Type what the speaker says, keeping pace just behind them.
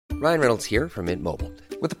Ryan Reynolds here from Mint Mobile.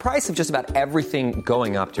 With the price of just about everything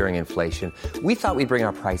going up during inflation, we thought we'd bring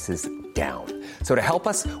our prices down. So to help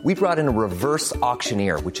us, we brought in a reverse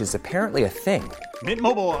auctioneer, which is apparently a thing. Mint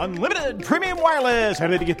Mobile Unlimited Premium Wireless. How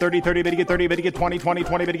to get 30, 30, bit to get 30, bit to get 20, 20,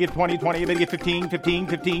 20, bit to get 20, 20, bit to get 15, 15,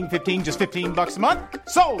 15, 15, just $15 a month?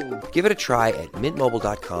 Sold! Give it a try at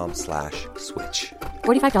mintmobile.com/switch.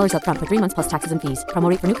 $45 up front for 3 months plus taxes and fees. Promo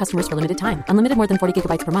rate for new customers for limited time. Unlimited more than 40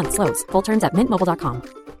 gigabytes per month. Slows full terms at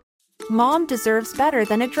mintmobile.com. Mom deserves better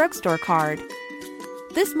than a drugstore card.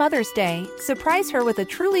 This Mother's Day, surprise her with a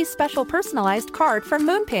truly special personalized card from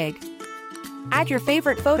Moonpig. Add your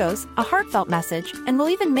favorite photos, a heartfelt message, and we'll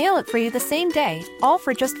even mail it for you the same day, all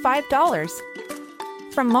for just $5.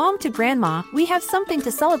 From mom to grandma, we have something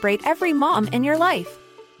to celebrate every mom in your life.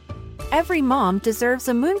 Every mom deserves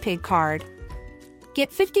a Moonpig card.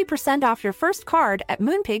 Get 50% off your first card at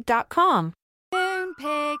moonpig.com.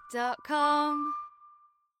 Moonpig.com.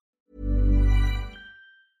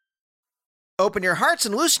 Open your hearts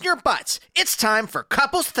and loosen your butts. It's time for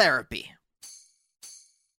Couples Therapy.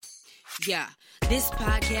 Yeah, this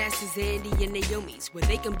podcast is Andy and Naomi's, where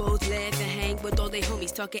they can both laugh and hang with all their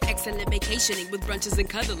homies, talking excellent vacationing with brunches and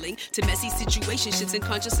cuddling, to messy situationships and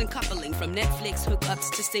conscious and coupling, from Netflix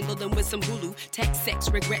hookups to single them with some Hulu, tech,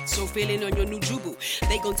 sex, regrets, or feeling on your new jubu.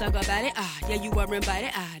 They gon' talk about it, yeah, you are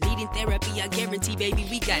invited, needing therapy, I guarantee, baby,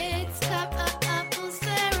 we got it. It's couples therapy. Couples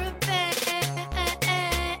therapy.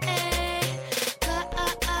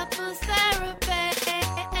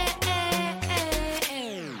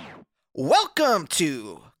 Welcome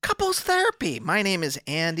to Couples Therapy. My name is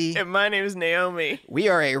Andy. And my name is Naomi. We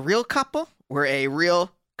are a real couple. We're a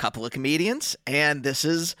real couple of comedians. And this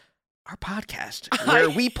is our podcast where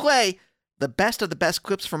we play the best of the best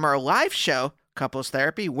clips from our live show, Couples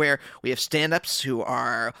Therapy, where we have stand-ups who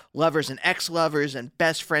are lovers and ex-lovers and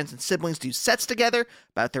best friends and siblings do sets together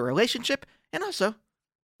about their relationship. And also,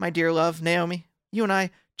 my dear love, Naomi, you and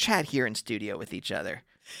I chat here in studio with each other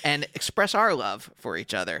and express our love for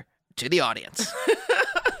each other to the audience.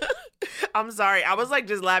 I'm sorry. I was like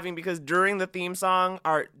just laughing because during the theme song,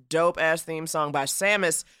 our dope ass theme song by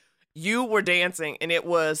Samus, you were dancing and it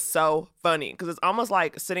was so funny because it's almost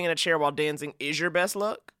like sitting in a chair while dancing is your best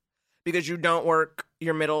look because you don't work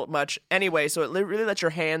your middle much anyway. So it really lets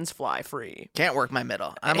your hands fly free. Can't work my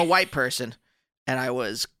middle. I'm a white person and I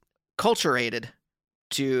was culturated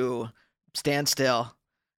to stand still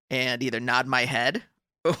and either nod my head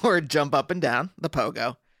or jump up and down the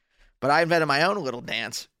pogo. But I invented my own little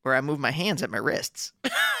dance where I move my hands at my wrists.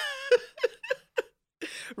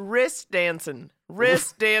 Wrist dancing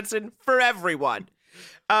for everyone.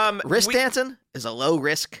 Dancing is a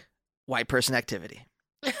low-risk white person activity.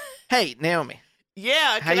 Hey, Naomi.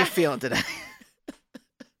 Yeah. How you feeling today?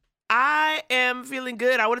 I am feeling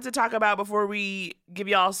good. I wanted to talk about, before we give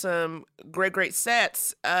y'all some great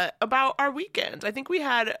sets, about our weekend. I think we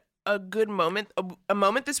had a good moment, a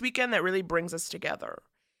moment this weekend that really brings us together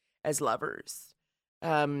as lovers.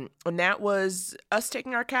 And that was us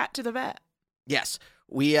taking our cat to the vet. Yes.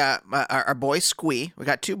 We, our boy Squee, we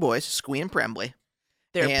got two boys, Squee and Prembly.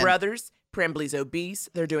 They're brothers. Prembly's obese.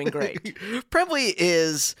 They're doing great. Prembly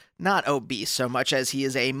is not obese so much as he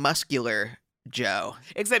is a muscular Joe.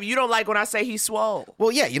 Except you don't like when I say he's swole.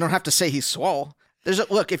 Well, yeah, you don't have to say he's swole.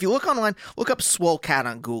 Look, if you look online, look up swole cat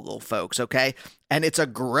on Google, folks, okay? And it's a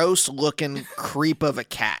gross-looking creep of a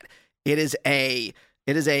cat. It is a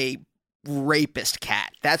rapist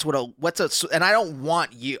cat. That's and I don't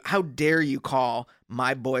want you. How dare you call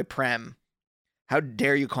my boy Prem? How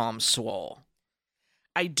dare you call him swole?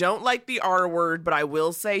 I don't like the R word, but I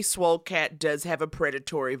will say swole cat does have a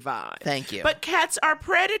predatory vibe. Thank you. But cats are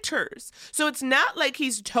predators. So it's not like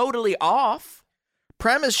he's totally off.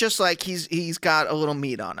 Prem is just like he's got a little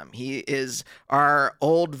meat on him. He is, our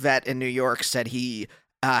old vet in New York said he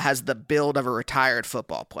has the build of a retired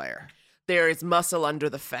football player. There is muscle under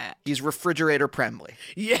the fat. He's refrigerator Prembly.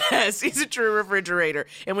 Yes, he's a true refrigerator.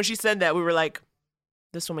 And when she said that, we were like,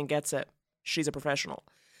 this woman gets it. She's a professional.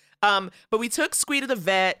 But we took Squee to the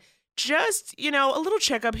vet, just, a little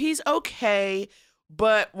checkup. He's okay.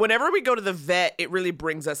 But whenever we go to the vet, it really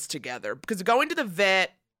brings us together. Because going to the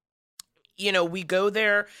vet, we go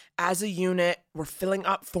there as a unit. We're filling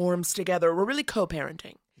out forms together. We're really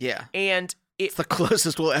co-parenting. Yeah. And it's the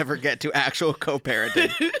closest we'll ever get to actual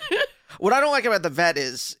co-parenting. What I don't like about the vet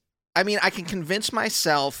is, I can convince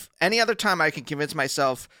myself, any other time I can convince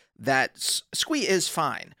myself that Squee is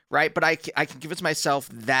fine, right? But I can convince myself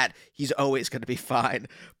that he's always going to be fine.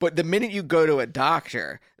 But the minute you go to a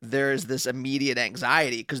doctor, there's this immediate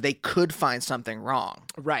anxiety because they could find something wrong.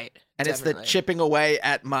 Right. And definitely. it's the chipping away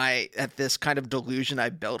at this kind of delusion I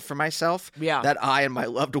built for myself that I and my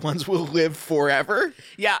loved ones will live forever.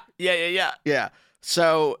 Yeah. Yeah.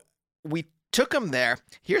 So we took him there.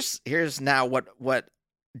 Here's now what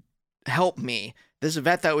helped me. This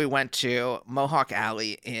vet that we went to, Mohawk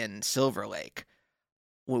Alley in Silver Lake,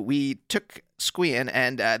 we took Squee in,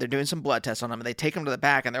 and they're doing some blood tests on him, and they take him to the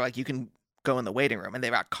back, and they're like, you can go in the waiting room, and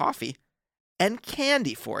they've got coffee and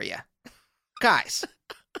candy for you. Guys.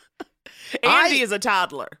 Andy is a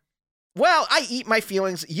toddler. Well, I eat my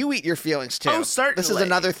feelings. You eat your feelings, too. Oh, certainly. This is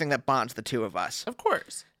another thing that bonds the two of us. Of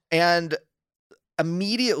course. And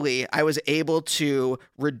immediately, I was able to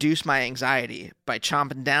reduce my anxiety by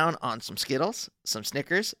chomping down on some Skittles, some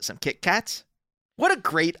Snickers, some Kit Kats. What a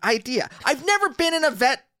great idea. I've never been in a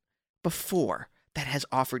vet before that has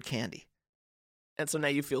offered candy. And so now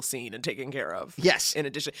you feel seen and taken care of. Yes. In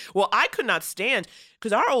addition. Well, I could not stand,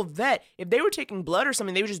 because our old vet, if they were taking blood or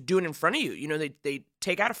something, they would just do it in front of you. You know, they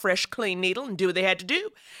take out a fresh, clean needle and do what they had to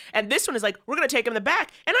do. And this one is like, we're going to take him in the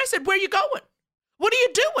back. And I said, where are you going? What are you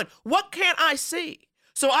doing? What can't I see?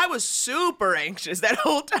 So I was super anxious that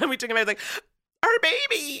whole time we took him. I was like, our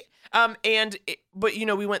baby. But you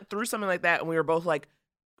know, we went through something like that, and we were both like,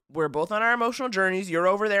 we're both on our emotional journeys. You're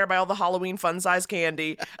over there by all the Halloween fun-size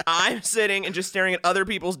candy. I'm sitting and just staring at other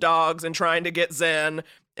people's dogs and trying to get zen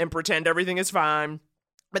and pretend everything is fine.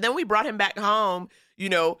 But then we brought him back home. You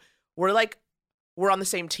know, we're on the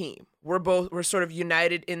same team. We're sort of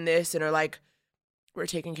united in this and are like, we're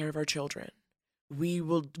taking care of our children. We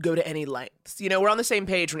will go to any lengths. You know, we're on the same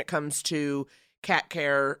page when it comes to cat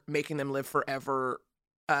care, making them live forever,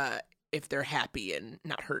 if they're happy and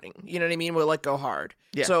not hurting. You know what I mean? We'll go hard.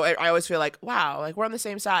 Yeah. So I always feel like, wow, like we're on the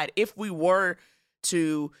same side. If we were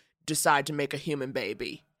to decide to make a human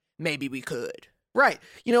baby, maybe we could. Right.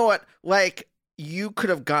 You know what? Like, you could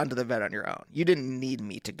have gone to the vet on your own. You didn't need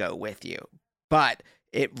me to go with you. But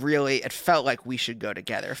it felt like we should go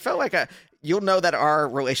together. It felt like you'll know that our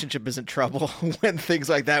relationship is in trouble when things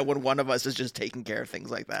like that, when one of us is just taking care of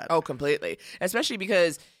things like that. Oh, completely. Especially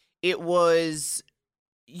because it was,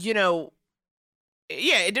 you know,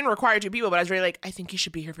 yeah, it didn't require two people, but I was really like, I think you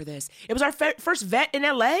should be here for this. It was our first vet in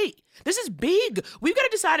LA. This is big. We've got to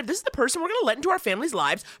decide if this is the person we're going to let into our family's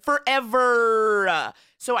lives forever.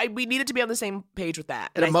 So we needed to be on the same page with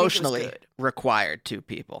that. It emotionally required two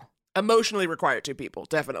people. Emotionally required two people,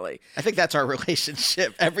 definitely. I think that's our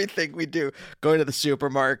relationship. Everything we do, going to the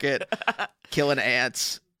supermarket, killing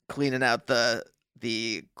ants, cleaning out the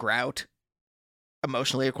grout,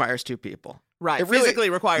 emotionally requires two people. Right. It really, physically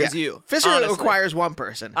requires you. Physically honestly. Requires one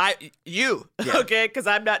person. You. Yeah. Okay? Because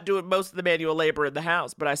I'm not doing most of the manual labor in the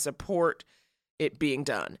house, but I support it being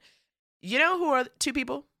done. You know who are two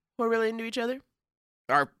people who are really into each other?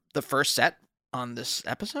 The first set on this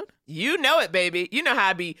episode? You know it, baby. You know how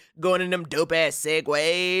I be going in them dope-ass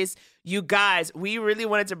segues. You guys, we really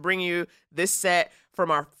wanted to bring you this set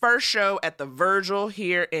from our first show at the Virgil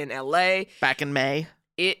here in LA. Back in May.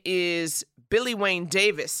 It is Billy Wayne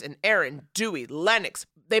Davis and Aaron Dewey Lennox.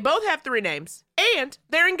 They both have 3 names, and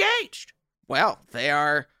they're engaged. Well, they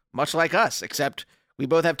are much like us, except we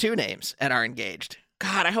both have 2 names and are engaged.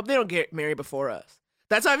 God, I hope they don't get married before us.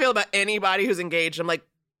 That's how I feel about anybody who's engaged. I'm like,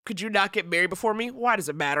 could you not get married before me? Why does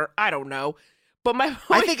it matter? I don't know. But my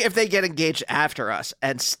point... I think if they get engaged after us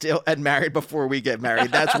and married before we get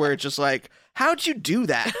married, that's where it's just like, how'd you do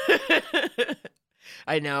that?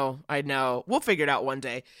 I know. We'll figure it out one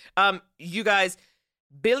day. You guys,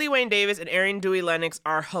 Billy Wayne Davis and Aaron Dewey Lennox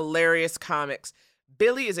are hilarious comics.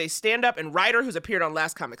 Billy is a stand-up and writer who's appeared on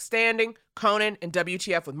Last Comic Standing, Conan, and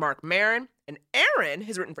WTF with Mark Maron. And Aaron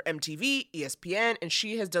has written for MTV, ESPN, and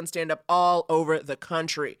she has done stand-up all over the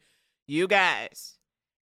country. You guys,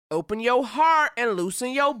 open your heart and loosen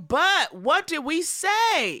your butt. What did we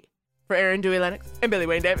say? For Aaron Dewey Lennox and Billy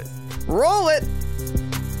Wayne Davis. Roll it!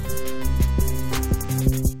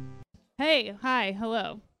 Hey, hi,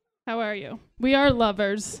 hello. How are you? We are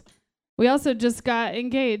lovers. We also just got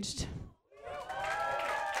engaged.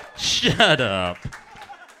 Shut up.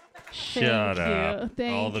 Shut Thank up. you.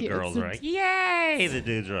 Thank All the you. girls are like, yay! The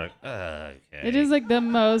dudes are like, okay. It is like the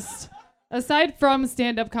most, aside from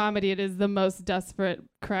stand-up comedy, it is the most desperate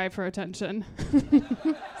cry for attention.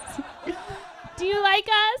 Do you like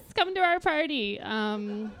us? Come to our party. I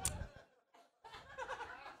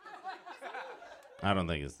don't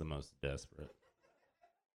think it's the most desperate.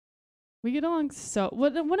 We get along so...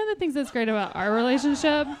 One of the things that's great about our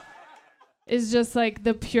relationship is just like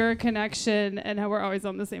the pure connection and how we're always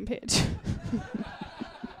on the same page.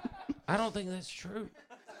 I don't think that's true.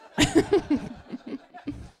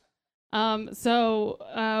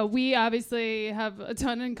 So we obviously have a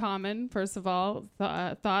ton in common. First of all,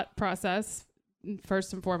 thought process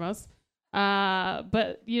first and foremost.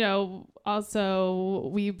 But also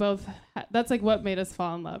we both. That's like what made us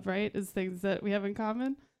fall in love, right? Is things that we have in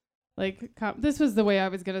common. Like this was the way I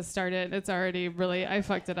was gonna start it. It's already really I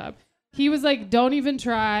fucked it up. He was like, "Don't even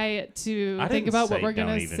try to think about what we're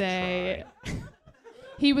gonna say."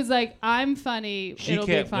 He was like, "I'm funny. It'll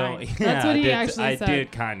be fine." That's what he actually said. I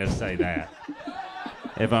did kind of say that.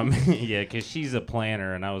 Because she's a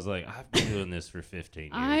planner, and I was like, I've been doing this for 15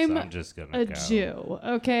 years. I'm just gonna go. Jew.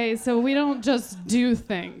 Okay, so we don't just do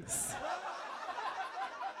things.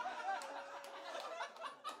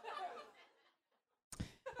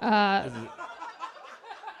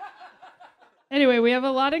 Anyway, we have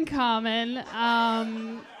a lot in common.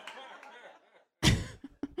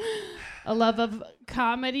 A love of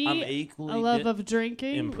comedy. I'm equally a love of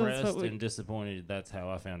drinking. Impressed and disappointed. That's how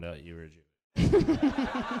I found out you were a Jew.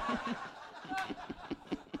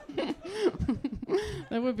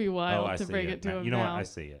 That would be wild to bring it to him. You know now. what? I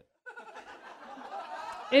see it.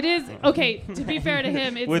 It is okay. To be fair to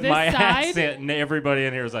him, it's with this my side. accent, and everybody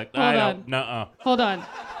in here was like, Hold on.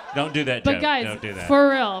 Don't do that, But joke. guys, Don't do that. for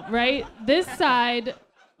real, right? This side,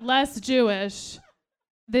 less Jewish.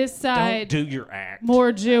 This side, don't do your act.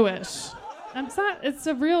 More Jewish.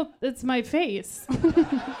 It's my face.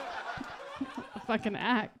 Fucking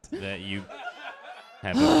act. That you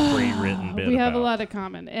have a pre-written bit We have a about. lot of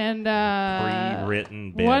common. And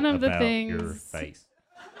pre-written bit one of the about things, your face.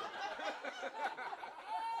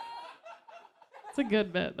 It's a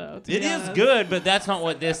good bit, though. It is good, but that's not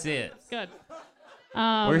what this is. Good.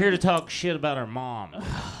 We're here to talk shit about our mom.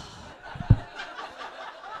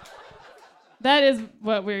 That is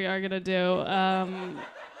what we are going to do.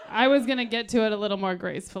 I was going to get to it a little more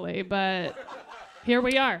gracefully, but here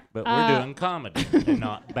we are. But we're doing comedy and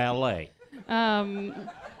not ballet.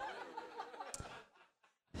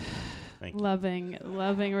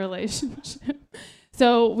 Loving relationship.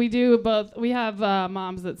 So we do both. We have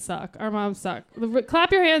moms that suck. Our moms suck.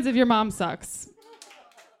 Clap your hands if your mom sucks.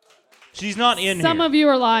 She's not in here. Some of you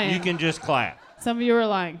are lying. You can just clap. Some of you are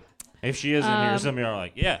lying. If she isn't here, some of you are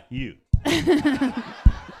like, yeah, you.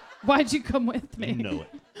 Why'd you come with me? You know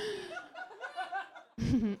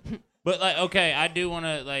it. But like, okay, I do want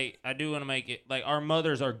to make it like our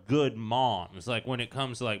mothers are good moms. Like when it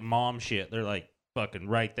comes to like mom shit, they're like fucking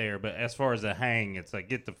right there. But as far as the hang, it's like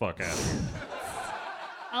get the fuck out of here.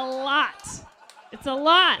 A lot. It's a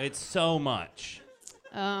lot. It's so much.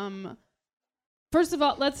 First of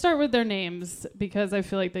all, let's start with their names because I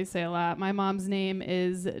feel like they say a lot. My mom's name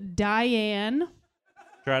is Diane.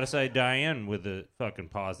 Try to say Diane with a fucking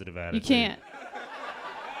positive attitude. You can't.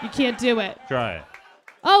 You can't do it. Try it.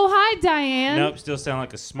 Oh, hi, Diane. Nope, still sound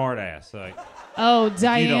like a smart ass. Like, oh, you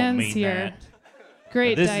Diane's don't mean here. that.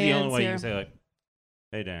 Great, This Diane's is the only way here. you can say like,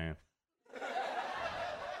 hey, Diane.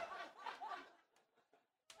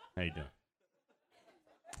 How you doing?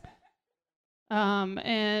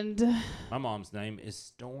 And my mom's name is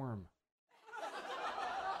Storm.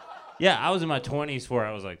 Yeah, I was in my 20s where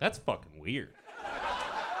I was like, that's fucking weird.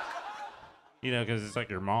 You know, because it's like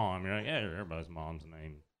your mom. You're like, yeah, everybody's mom's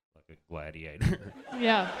name like a gladiator.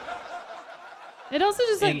 Yeah. It also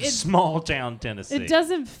just like in small town Tennessee. It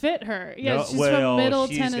doesn't fit her. Yeah, she's from Middle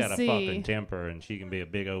she's Tennessee. Got a fucking temper, and she can be a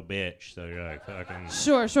big old bitch. So you're like, fucking.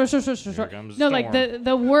 Sure. Here comes No, Storm. like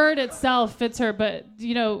the word itself fits her, but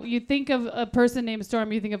you think of a person named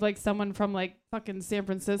Storm, you think of like someone from like fucking San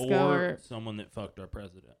Francisco or someone that fucked our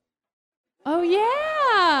president. Oh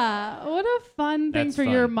yeah, what a fun thing That's for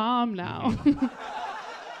fun. your mom now.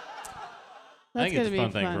 I think it's a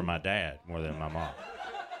fun thing fun for my dad more than my mom.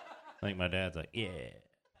 I think my dad's like, yeah.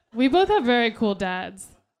 We both have very cool dads.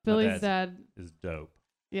 My Billy's dad's dad is dope.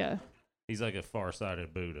 Yeah. He's like a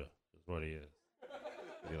far-sighted Buddha, is what he is.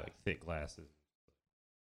 He like thick glasses.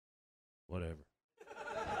 Whatever.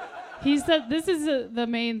 He said this is the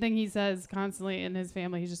main thing he says constantly in his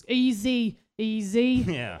family. He's just easy.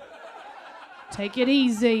 Yeah. Take it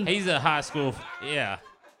easy. He's a high school, he's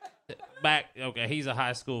a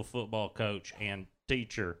high school football coach and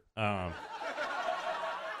teacher.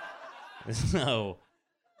 So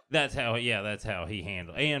that's how he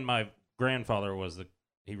handled. And my grandfather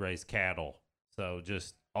he raised cattle. So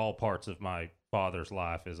just all parts of my father's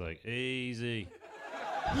life is like easy.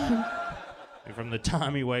 And from the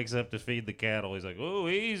time he wakes up to feed the cattle, he's like, oh,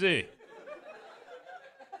 easy.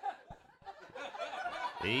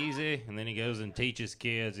 Easy. And then he goes and teaches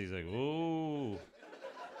kids. He's like, ooh.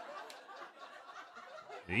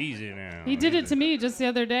 Easy now. He did it to me just the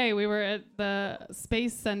other day. We were at the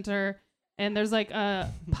Space Center, and there's like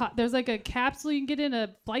a capsule you can get in,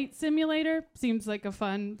 a flight simulator. Seems like a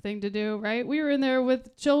fun thing to do, right? We were in there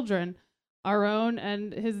with children, our own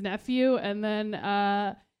and his nephew, and then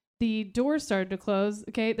the door started to close.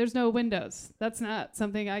 Okay, there's no windows. That's not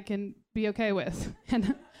something I can be okay with.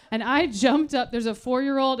 And I jumped up. There's a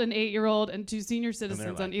 4-year-old, an 8-year-old, and 2 senior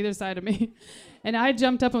citizens on either side of me. And I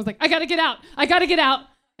jumped up and was like, I gotta get out. I gotta get out.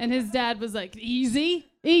 And his dad was like,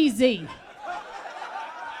 easy, easy.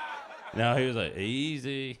 No, he was like,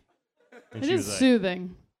 easy. And It she is was like,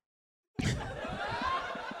 soothing.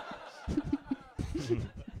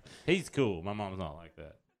 he's cool. My mom's not like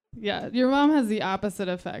that. Yeah, your mom has the opposite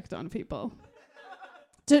effect on people.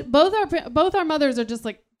 Both our mothers are just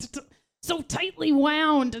like so tightly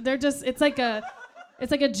wound. They're just it's like a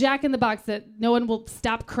jack in the box that no one will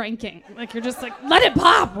stop cranking. Like you're just like, let it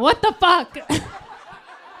pop. What the fuck?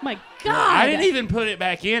 My God. I didn't even put it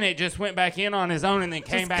back in. It just went back in on his own and then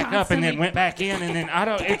came back up and then went back in and then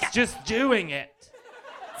it's just doing it.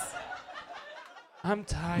 I'm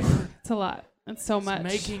tired. It's a lot. It's so much.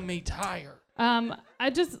 It's making me tired.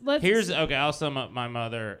 I'll sum up my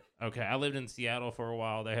mother. Okay, I lived in Seattle for a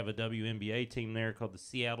while. They have a WNBA team there called the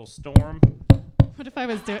Seattle Storm. What if I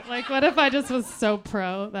was what if I just was so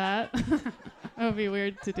pro that? That would be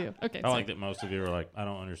weird to do. Okay. I like that most of you are like, I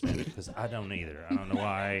don't understand it because I don't either. I don't know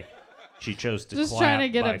why she chose to just clap trying to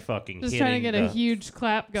get by fucking just hitting trying to get the a huge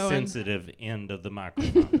clap going. sensitive end of the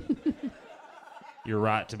microphone. You're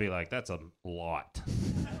right to be like, that's a lot.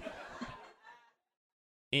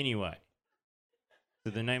 Anyway,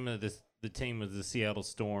 so the name of the team was the Seattle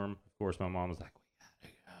Storm. Of course, my mom was like, we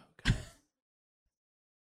gotta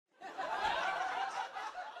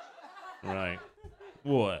go. Right.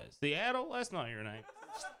 What? Seattle? That's not your name.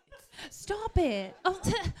 Stop it. Oh,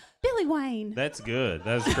 Billy Wayne. That's good.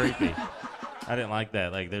 That's creepy. I didn't like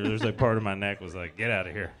that. Like there's a part of my neck was like, get out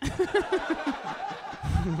of here.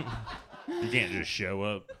 You can't just show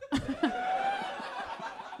up.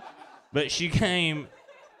 But she came.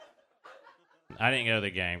 I didn't go to the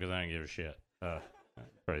game because I didn't give a shit.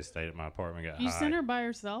 Probably stayed at my apartment. Got You high. sent her by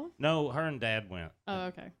herself? No, her and Dad went. Oh,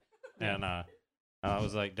 okay. And I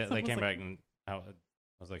was like, they came back and I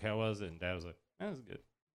was like, how was it? And Dad was like, that was a good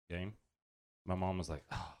game. My mom was like,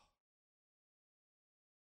 oh.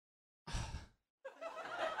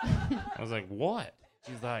 I was like, what?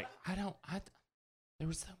 She's like, there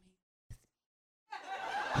was so many.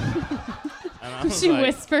 She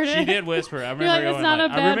whispered it. She did whisper. I remember like, going, it's not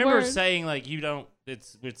like, a bad I remember word. saying like,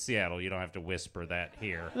 it's with Seattle. You don't have to whisper that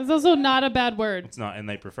here. It's also not a bad word. It's not, and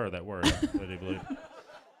they prefer that word. I do believe.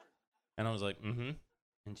 And I was like, mm-hmm.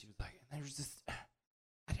 And she was like, and there was just,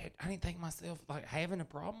 I didn't think myself like having a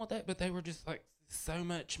problem with that, but they were just like so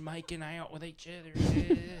much making out with each other.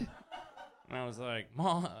 And I was like,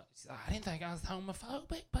 Mom, I didn't think I was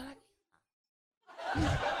homophobic, but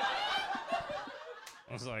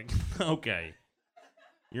I was like, okay,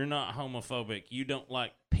 you're not homophobic. You don't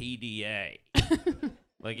like PDA.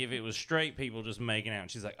 Like if it was straight people just making out.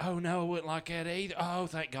 And she's like, oh no, I wouldn't like that either. Oh,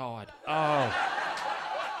 thank God. Oh,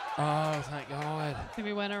 thank God. And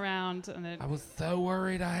we went around and then I was so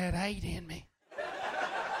worried I had hate in me.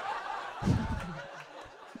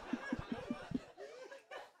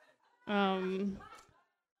 And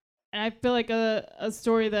I feel like a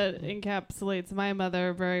story that encapsulates my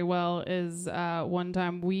mother very well is one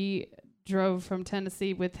time we drove from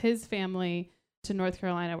Tennessee with his family to North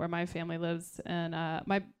Carolina where my family lives. And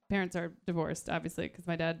my parents are divorced, obviously, because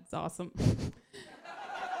my dad's awesome.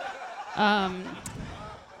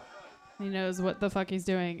 He knows what the fuck he's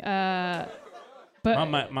doing. But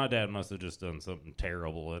my dad must have just done something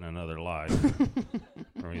terrible in another life.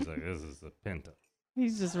 Or he's like, this is the Pinta.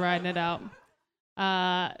 He's just riding it out.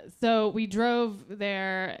 So we drove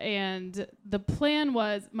there, and the plan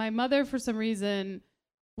was my mother, for some reason,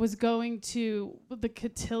 was going to the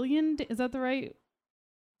cotillion. Is that the right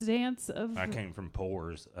dance? I came from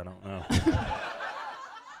pores. I don't know.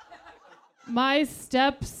 My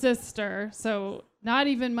stepsister, so not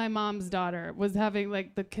even my mom's daughter, was having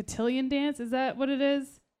like the cotillion dance. Is that what it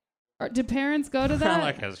is? Or do parents go to that? I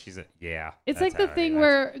like how she said, yeah. It's like the thing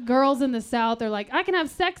where girls in the South are like, I can have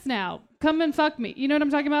sex now. Come and fuck me. You know what I'm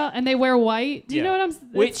talking about? And they wear white. Do you know what I'm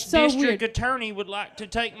saying? Which so district weird. attorney would like to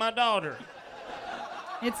take my daughter?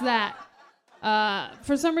 It's that.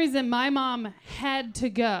 For some reason, my mom had to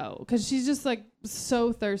go because she's just like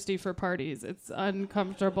so thirsty for parties. It's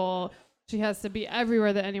uncomfortable. She has to be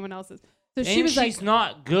everywhere that anyone else is. So she was like, she's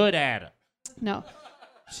not good at it. no.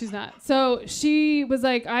 She's not. So she was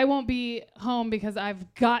like, I won't be home because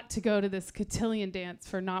I've got to go to this cotillion dance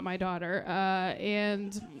for Not My Daughter.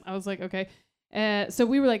 And I was like, okay. So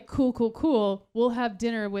we were like, cool. We'll have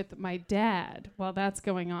dinner with my dad while that's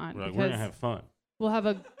going on. We're going to have fun. We'll have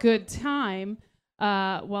a good time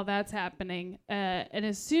while that's happening. And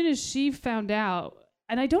as soon as she found out,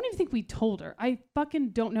 and I don't even think we told her. I fucking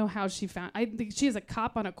don't know how she found. I think she has a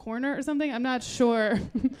cop on a corner or something. I'm not sure.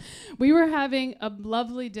 We were having a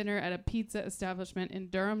lovely dinner at a pizza establishment in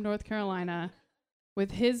Durham, North Carolina,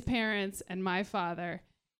 with his parents and my father.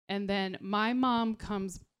 And then my mom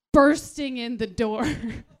comes bursting in the door.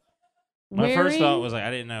 My first thought was like,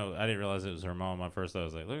 I didn't realize it was her mom. My first thought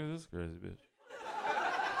was like, look at this crazy bitch.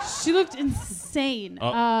 She looked insane.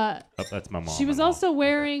 That's my mom. She was also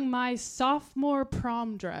wearing my sophomore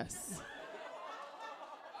prom dress.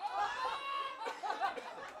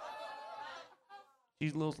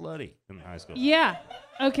 She's a little slutty in high school. Yeah.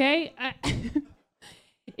 Okay.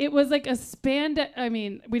 It was like a spandex. I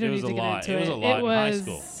mean, we don't need to get into it. It was a lot in high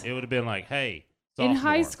school. It would have been like, hey, sophomore, in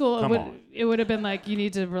high school, it would have been like, you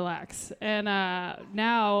need to relax. And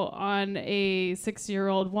now on a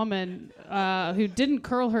 6-year-old woman who didn't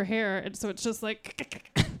curl her hair, and so it's just like,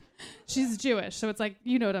 she's Jewish, so it's like,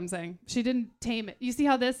 you know what I'm saying. She didn't tame it. You see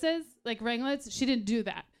how this is? Like ringlets? She didn't do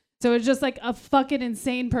that. So it's just like a fucking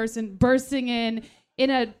insane person bursting in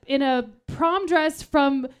a prom dress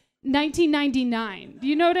from 1999. Do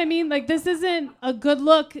you know what I mean? Like, this isn't a good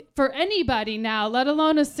look for anybody now, let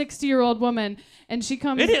alone a 60-year-old woman. And she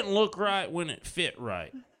comes. It didn't look right when it fit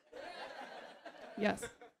right. Yes.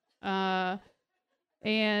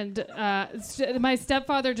 And my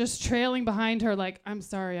stepfather just trailing behind her, like, I'm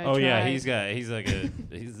sorry, I tried. Yeah, he's a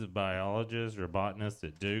biologist or a botanist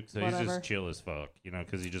at Duke, so Whatever. He's just chill as fuck, you know,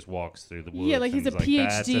 because he just walks through the woods. Yeah, like he's a PhD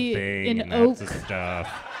that's a thing, in and oak. That's the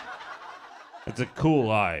stuff. It's a cool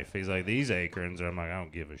life. He's like, these acorns. I'm like, I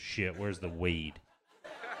don't give a shit. Where's the weed?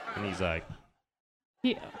 And he's like,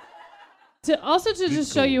 yeah. To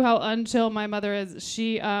just show you how unchill my mother is,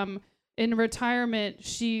 she in retirement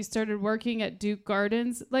she started working at Duke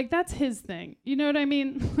Gardens. Like, that's his thing. You know what I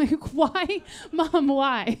mean? Like, why, Mom?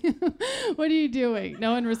 Why? What are you doing?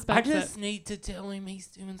 No one respects it. I just need to tell him he's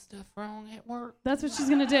doing stuff wrong at work. That's what she's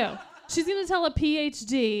gonna do. She's gonna tell a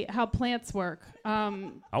PhD how plants work. I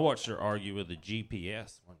watched her argue with a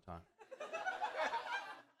GPS one time.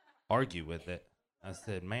 Argue with it. I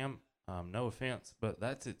said, ma'am, no offense, but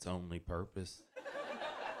that's its only purpose.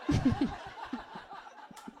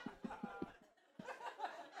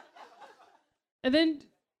 And then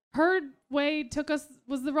her way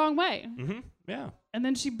was the wrong way. Mm-hmm. Yeah. And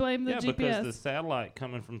then she blamed the GPS. GPS. Because the satellite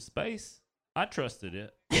coming from space, I trusted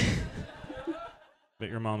it. But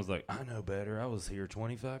your mom's like, I know better. I was here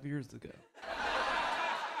 25 years ago.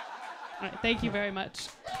 All right, thank you very much.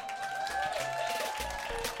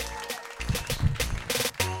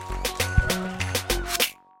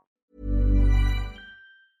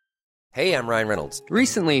 Hey, I'm Ryan Reynolds.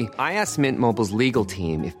 Recently, I asked Mint Mobile's legal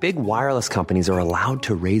team if big wireless companies are allowed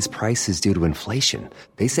to raise prices due to inflation.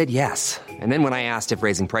 They said yes. And then when I asked if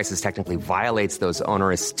raising prices technically violates those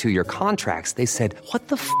onerous 2-year contracts, they said, what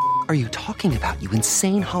the f*** are you talking about, you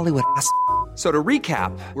insane Hollywood ass f- So to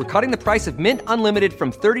recap, we're cutting the price of Mint Unlimited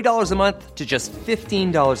from $30 a month to just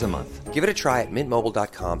 $15 a month. Give it a try at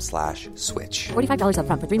mintmobile.com/switch. $45 up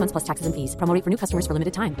front for 3 months plus taxes and fees. Promo rate for new customers for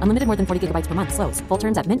limited time. Unlimited more than 40 gigabytes per month. Slows full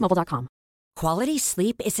terms at mintmobile.com. Quality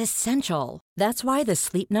sleep is essential. That's why the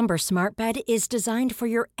Sleep Number Smart Bed is designed for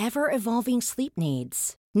your ever-evolving sleep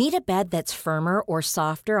needs. Need a bed that's firmer or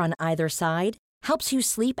softer on either side? Helps you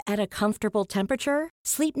sleep at a comfortable temperature?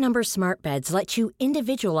 Sleep Number Smart Beds let you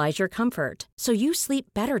individualize your comfort, so you sleep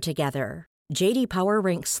better together. J.D. Power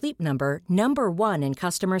ranks Sleep Number number 1 in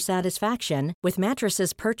customer satisfaction with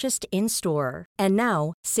mattresses purchased in-store. And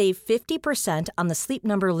now, save 50% on the Sleep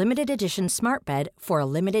Number Limited Edition Smart Bed for a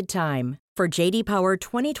limited time. For J.D. Power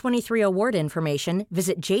 2023 award information,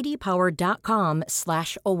 visit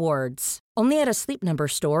jdpower.com/awards. Only at a Sleep Number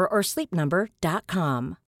store or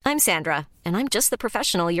sleepnumber.com. I'm Sandra, and I'm just the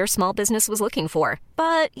professional your small business was looking for.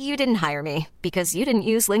 But you didn't hire me because you didn't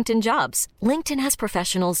use LinkedIn Jobs. LinkedIn has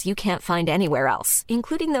professionals you can't find anywhere else,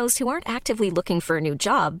 including those who aren't actively looking for a new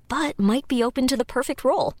job, but might be open to the perfect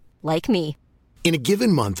role, like me. In a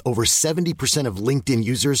given month, over 70% of LinkedIn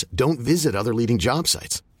users don't visit other leading job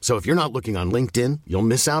sites. So if you're not looking on LinkedIn, you'll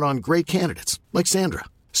miss out on great candidates like Sandra.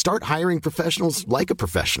 Start hiring professionals like a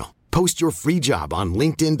professional. Post your free job on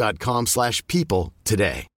linkedin.com/people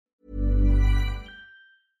today.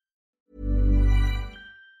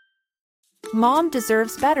 Mom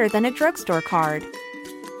deserves better than a drugstore card.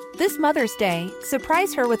 This Mother's Day,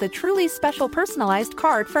 surprise her with a truly special personalized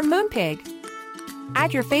card from Moonpig.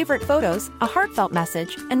 Add your favorite photos, a heartfelt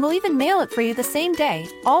message, and we'll even mail it for you the same day,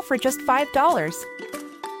 all for just $5.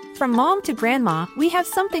 From mom to grandma, we have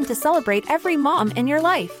something to celebrate every mom in your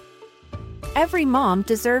life. Every mom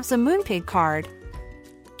deserves a Moonpig card.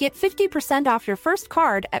 Get 50% off your first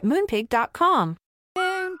card at moonpig.com.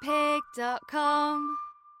 Moonpig.com.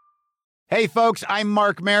 Hey, folks, I'm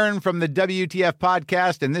Mark Maron from the WTF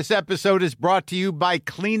Podcast, and this episode is brought to you by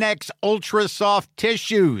Kleenex Ultra Soft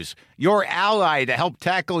Tissues, your ally to help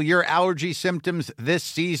tackle your allergy symptoms this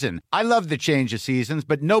season. I love the change of seasons,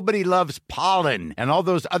 but nobody loves pollen and all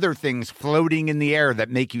those other things floating in the air that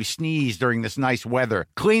make you sneeze during this nice weather.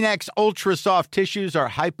 Kleenex Ultra Soft Tissues are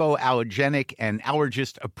hypoallergenic and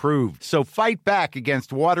allergist approved, so fight back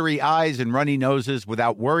against watery eyes and runny noses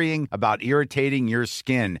without worrying about irritating your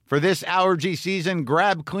skin. For this allergy season,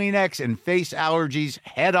 grab Kleenex and face allergies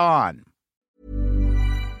head on.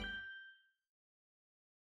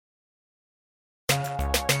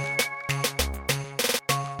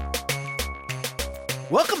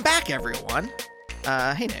 Welcome back, everyone.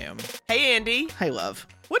 Hey, Naomi. Hey, Andy. Hey, love.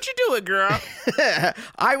 What you doing, girl?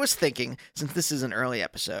 I was thinking, since this is an early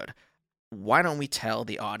episode, why don't we tell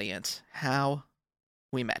the audience how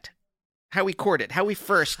we met, how we courted, how we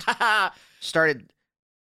first started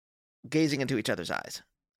gazing into each other's eyes.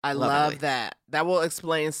 I Lovingly. love that. That will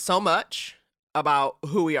explain so much about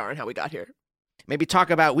who we are and how we got here. Maybe talk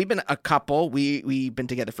about, we've been a couple. We've been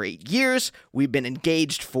together for 8 years. We've been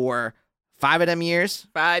engaged for 5 of them years.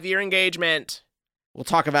 5-year engagement. We'll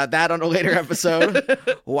talk about that on a later episode.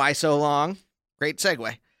 Why so long? Great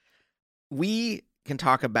segue. We can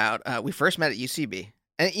talk about, we first met at UCB.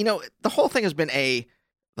 And, you know, the whole thing has been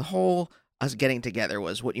the whole us getting together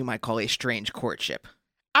was what you might call a strange courtship.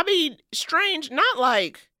 I mean, strange, not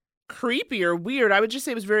like creepy or weird. I would just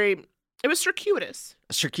say it was circuitous.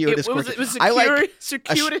 A circuitous courtship. It was I like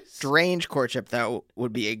circuitous. A strange courtship, though,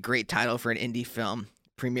 would be a great title for an indie film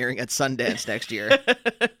premiering at Sundance next year.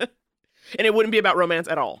 And it wouldn't be about romance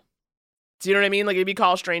at all. Do you know what I mean? Like, it'd be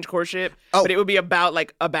called Strange Courtship, but it would be about,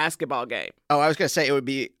 like, a basketball game. Oh, I was going to say it would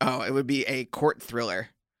be a court thriller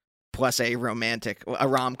plus a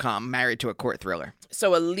rom-com married to a court thriller.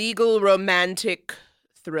 So a legal romantic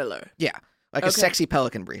thriller. Yeah, like a sexy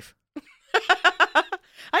Pelican Brief.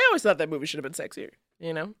 I always thought that movie should have been sexier,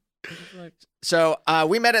 you know? So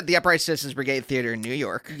we met at the Upright Citizens Brigade Theater in New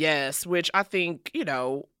York. Yes, which I think, you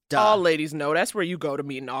know, all ladies know that's where you go to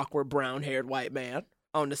meet an awkward brown-haired white man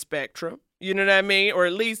on the spectrum. You know what I mean? Or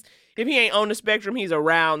at least if he ain't on the spectrum, he's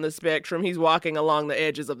around the spectrum. He's walking along the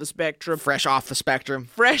edges of the spectrum. Fresh off the spectrum.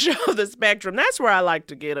 Fresh off the spectrum. That's where I like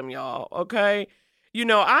to get him, y'all, okay? You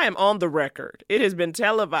know, I am on the record. It has been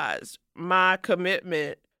televised, my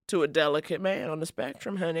commitment to a delicate man on the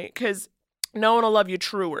spectrum, honey, because no one will love you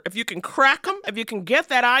truer. If you can crack them, if you can get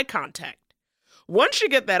that eye contact. Once you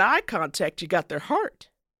get that eye contact, you got their heart,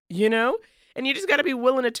 you know? And you just got to be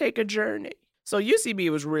willing to take a journey. So UCB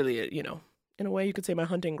was really, you know, in a way you could say my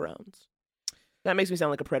hunting grounds. That makes me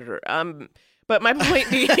sound like a predator. But my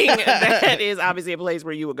point being that is obviously a place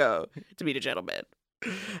where you would go to meet a gentleman.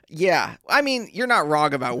 Yeah. I mean, you're not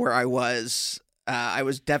wrong about where I was. I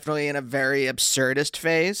was definitely in a very absurdist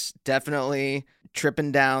phase. Definitely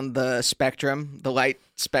tripping down the spectrum, the light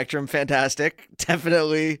spectrum, fantastic.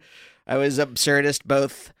 Definitely, I was absurdist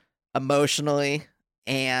both emotionally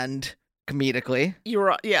and comedically. You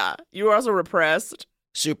were also repressed.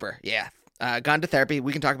 Super, yeah. Gone to therapy.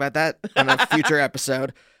 We can talk about that on a future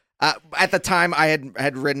episode. At the time, I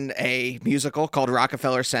had written a musical called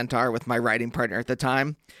Rockefeller Centaur with my writing partner at the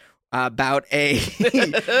time about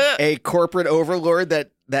a corporate overlord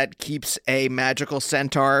that keeps a magical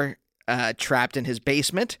centaur trapped in his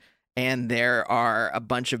basement. And there are a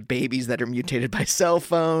bunch of babies that are mutated by cell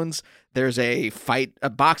phones. There's a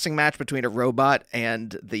boxing match between a robot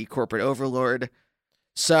and the corporate overlord.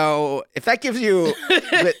 So if that gives you,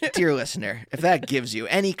 dear listener, if that gives you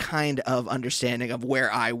any kind of understanding of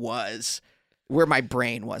where I was, where my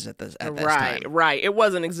brain was at this time. Right. It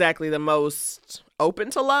wasn't exactly the most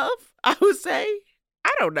open to love, I would say.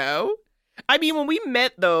 I don't know. I mean, when we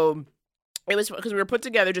met, though, it was because we were put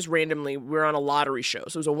together just randomly. We were on a lottery show.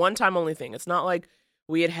 So it was a one-time only thing. It's not like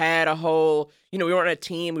we had a whole, you know, we weren't in a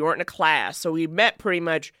team. We weren't in a class. So we met pretty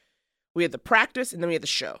much. We had the practice and then we had the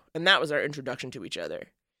show. And that was our introduction to each other.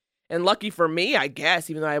 And lucky for me, I guess,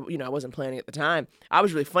 even though I wasn't planning at the time, I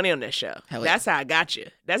was really funny on that show. Hell yeah. That's how I got you.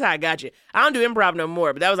 I don't do improv no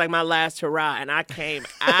more, but that was like my last hurrah, and I came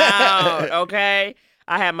out, okay?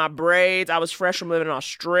 I had my braids. I was fresh from living in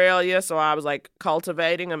Australia, so I was like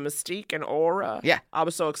cultivating a mystique and aura. Yeah. I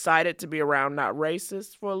was so excited to be around not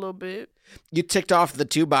racist for a little bit. You ticked off the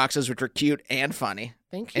 2 boxes, which were cute and funny.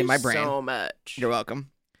 Thank you in my brain. so much. You're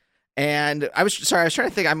welcome. And I was trying to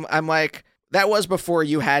think. I'm like, that was before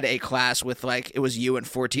you had a class with like, it was you and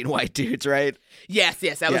 14 white dudes, right? Yes,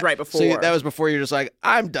 that was right before. So that was before you're just like,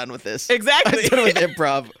 I'm done with this. Exactly. I'm done with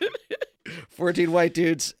improv. 14 white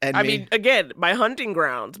dudes and I me. mean, again, my hunting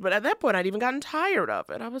grounds. But at that point, I'd even gotten tired of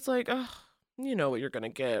it. I was like, oh, you know what you're going to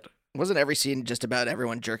get. Wasn't every scene just about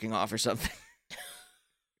everyone jerking off or something?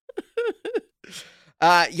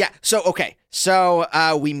 Yeah. So, okay. So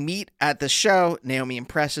we meet at the show. Naomi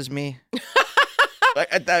impresses me.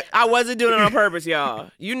 I wasn't doing it on purpose,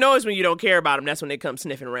 y'all. You know it's when you don't care about them. That's when they come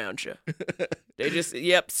sniffing around you. They just,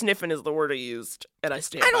 sniffing is the word I used, and I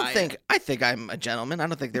stand by it. I think I'm a gentleman. I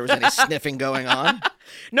don't think there was any sniffing going on.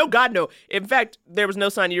 No, God, no. In fact, there was no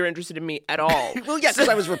sign you were interested in me at all. Well, yes, because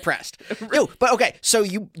I was repressed. No, but okay. So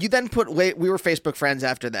you then we were Facebook friends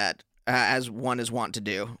after that, as one is wont to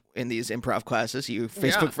do in these improv classes. You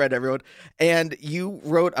Facebook friend everyone, and you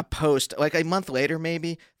wrote a post like a month later,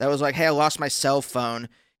 maybe, that was like, "Hey, I lost my cell phone.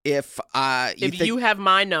 If you have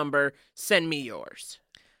my number, send me yours."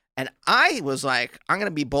 And I was like, I'm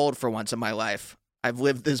gonna be bold for once in my life. I've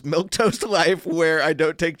lived this milquetoast life where I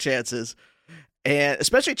don't take chances, and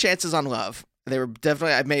especially chances on love.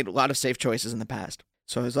 I've made a lot of safe choices in the past.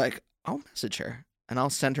 So I was like, I'll message her and I'll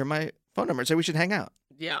send her my phone number and say we should hang out.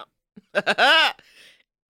 Yeah.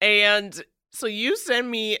 And so you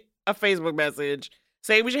send me a Facebook message,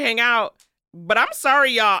 say we should hang out. But I'm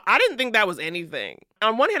sorry, y'all. I didn't think that was anything.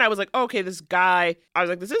 On one hand, I was like, okay, this guy, I was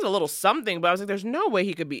like, this is a little something. But I was like, there's no way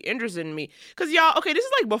he could be interested in me. Because, y'all, okay, this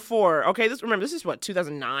is like before. Okay, remember, this is what,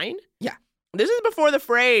 2009? Yeah. This is before the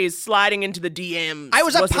phrase sliding into the DMs. I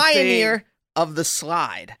was a pioneer of the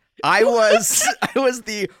slide. I was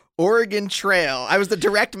the Oregon Trail. I was the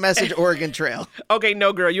direct message Oregon Trail. Okay,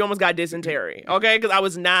 no, girl, you almost got dysentery. Okay, because I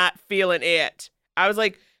was not feeling it. I was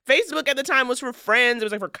like, Facebook at the time was for friends. It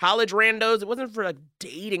was like for college randos. It wasn't for like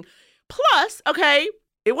dating. Plus, okay,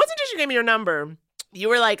 it wasn't just you gave me your number. You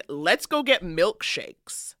were like, let's go get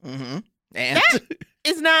milkshakes. Mm-hmm. And that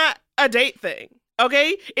is not a date thing.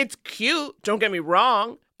 Okay, it's cute. Don't get me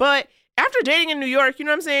wrong, but after dating in New York, you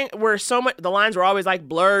know what I'm saying? Where the lines were always like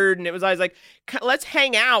blurred, and it was always like, let's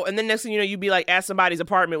hang out. And then next thing you know, you'd be like at somebody's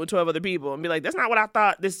apartment with 12 other people and be like, that's not what I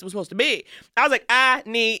thought this was supposed to be. I was like, I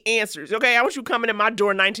need answers. Okay, I want you coming in my door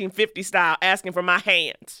 1950 style asking for my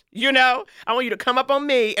hand. You know, I want you to come up on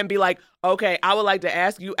me and be like, okay, I would like to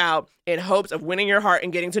ask you out in hopes of winning your heart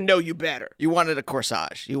and getting to know you better. You wanted a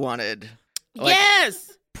corsage. You wanted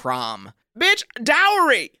yes, prom. Bitch,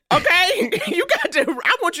 dowry, okay?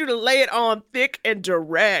 I want you to lay it on thick and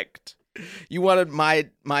direct. You wanted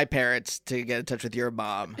my parents to get in touch with your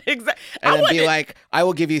mom. Exactly. And then be like, I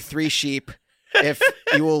will give you 3 sheep if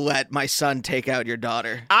you will let my son take out your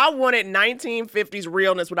daughter. I wanted 1950s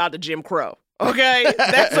realness without the Jim Crow, okay?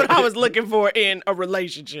 That's what I was looking for in a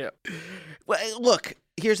relationship. Well, look,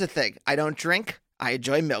 here's the thing. I don't drink. I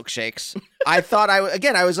enjoy milkshakes. I thought I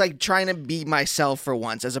was like trying to be myself for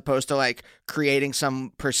once, as opposed to like creating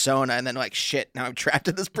some persona and then like, shit, now I'm trapped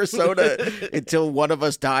in this persona until one of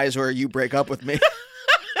us dies or you break up with me.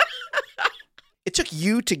 It took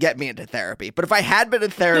you to get me into therapy. But if I had been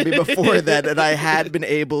in therapy before then and I had been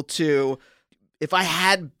able to, if I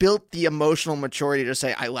had built the emotional maturity to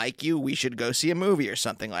say, I like you, we should go see a movie or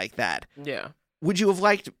something like that. Yeah. Would you have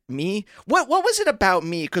liked me? What was it about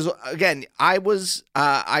me? Because, again, I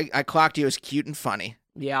clocked you as cute and funny.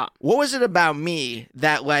 Yeah. What was it about me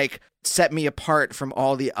that, like, set me apart from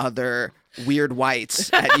all the other weird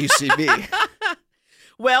whites at UCB?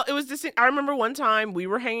 Well, it was this. I remember one time we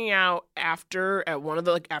were hanging out after one of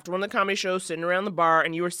the comedy shows, sitting around the bar,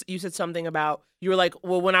 and you said something about, you were like,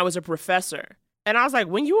 well, when I was a professor. And I was like,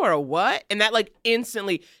 when you were a what? And that, like,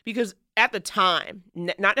 instantly, because at the time,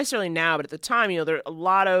 not necessarily now, but at the time, you know, there a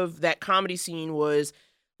lot of that comedy scene was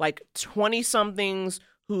like 20-somethings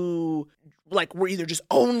who like were either just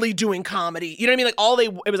only doing comedy. You know what I mean?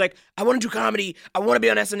 Like it was like, I want to do comedy, I want to be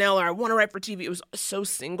on SNL, or I want to write for TV. It was so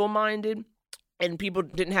single-minded, and people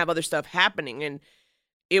didn't have other stuff happening. And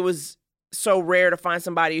it was so rare to find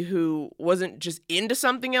somebody who wasn't just into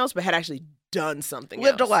something else, but had actually done something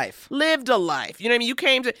Lived else. Lived a life. You know what I mean? You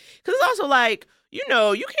came to, because it's also like, you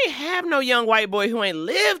know, you can't have no young white boy who ain't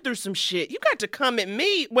lived through some shit. You got to come at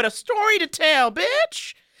me with a story to tell,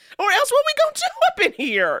 bitch. Or else what we gonna do up in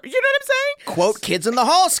here? You know what I'm saying? Quote Kids in the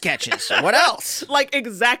Hall sketches. What else? Like,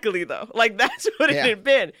 exactly, though. Like, that's what it had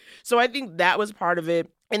been. So I think that was part of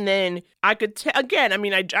it. And then I could tell, again, I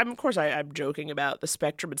mean, I'm of course I'm joking about the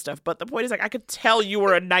spectrum and stuff, but the point is, like, I could tell you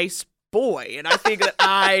were a nice boy. And I think that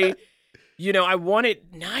I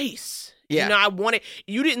wanted nice. Yeah.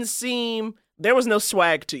 You didn't seem, there was no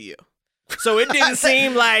swag to you. So it didn't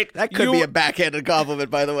seem like. That could be a backhanded compliment,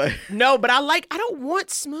 by the way. No, but I don't want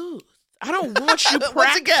smooth. I don't want you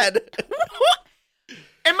Once again.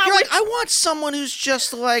 You're like, I want someone who's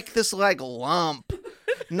just like this, like, lump,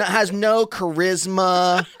 has no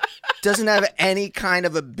charisma, doesn't have any kind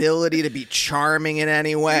of ability to be charming in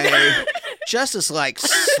any way. Just this, like,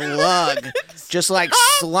 slug, just like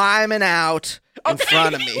sliming out in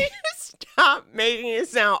front of me. Stop making it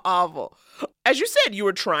sound awful. As you said, you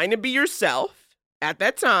were trying to be yourself at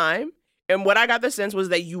that time. And what I got the sense was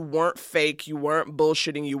that you weren't fake, you weren't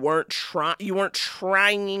bullshitting, you weren't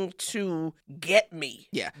trying to get me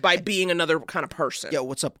by being another kind of person. Yo,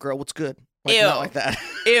 what's up, girl? What's good? Like, Ew. Not like that.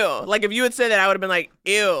 Ew. Like, if you had said that, I would have been like,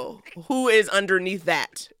 ew, who is underneath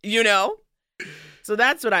that? You know? So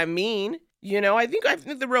that's what I mean. You know, I think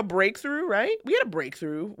the real breakthrough, right? We had a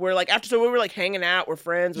breakthrough where, like, so we were, like, hanging out, we're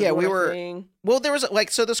friends. Yeah, we were. Thing. Well, there was, like,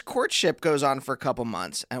 so this courtship goes on for a couple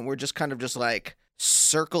months, and we're just kind of just, like,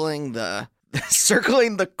 circling the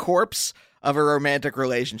corpse of a romantic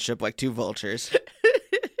relationship like two vultures.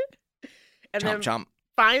 And chomp, chomp.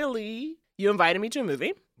 Finally, you invited me to a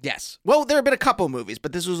movie. Yes. Well, there have been a couple movies,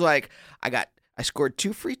 but this was like, I scored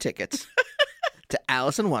 2 free tickets to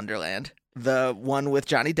Alice in Wonderland, the one with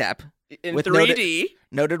Johnny Depp. In with 3D.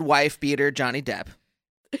 Noted wife beater Johnny Depp.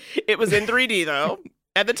 It was in 3D, though.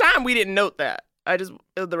 At the time, we didn't note that.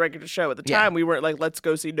 The record to show. At the time, we weren't like, let's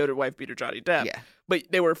go see noted wife beater Johnny Depp. Yeah. But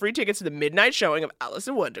they were free tickets to the midnight showing of Alice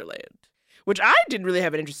in Wonderland, which I didn't really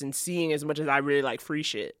have an interest in seeing as much as I really like free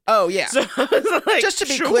shit. Oh, yeah. So I was like, just to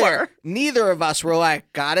be clear, neither of us were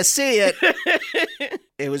like, gotta see it.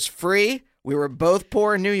 It was free. We were both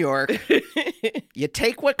poor in New York. You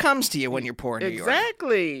take what comes to you when you're poor in New York.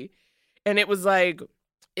 Exactly. And it was like,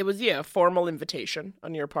 a formal invitation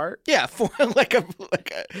on your part. Yeah, for like a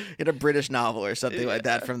in a British novel or something like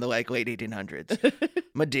that from the like late 1800s.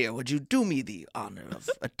 My dear, would you do me the honor of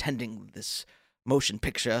attending this motion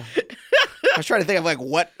picture? I was trying to think of like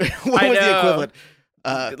what was the equivalent,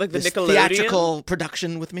 like the this Nickelodeon theatrical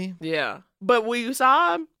production with me. Yeah, but we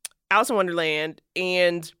saw Alice in Wonderland,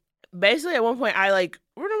 and basically at one point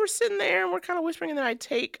we're sitting there and we're kind of whispering, and then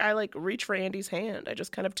I reach for Andy's hand. I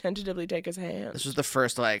just kind of tentatively take his hand. This was the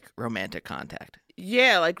first like romantic contact.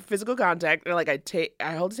 Yeah, like physical contact. And, like I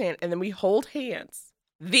hold his hand, and then we hold hands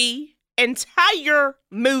the entire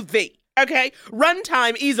movie. Okay,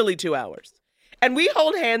 runtime easily 2 hours, and we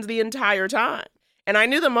hold hands the entire time. And I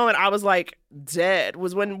knew the moment I was like dead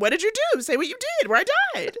was when. What did you do? Say what you did. Where I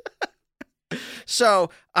died. So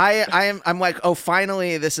I'm like, oh,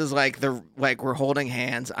 finally, this is like we're holding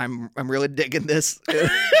hands. I'm really digging this.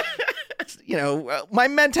 You know, my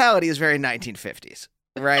mentality is very 1950s,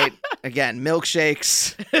 right? Again,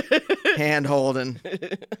 milkshakes, hand holding,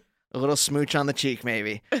 a little smooch on the cheek,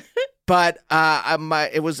 maybe. But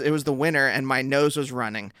it was the winter, and my nose was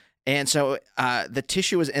running, and so the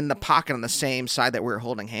tissue was in the pocket on the same side that we were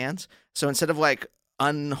holding hands. So instead of like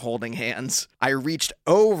unholding hands, I reached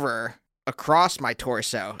over across my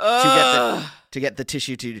torso to get the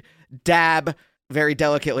tissue to dab very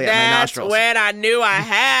delicately at my nostrils. That's when I knew I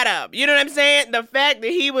had him. You know what I'm saying? The fact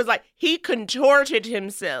that he was like, he contorted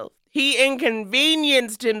himself. He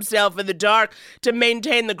inconvenienced himself in the dark to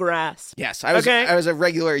maintain the grasp. Yes, I was a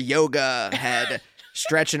regular yoga head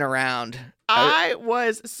stretching around. I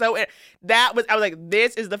was like,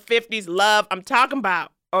 this is the 50s love I'm talking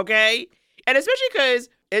about, okay? And especially because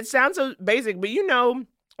it sounds so basic, but you know,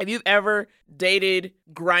 if you've ever dated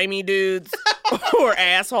grimy dudes or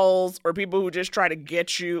assholes or people who just try to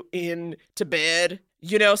get you into bed,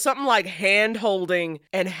 you know, something like hand holding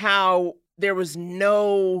and how there was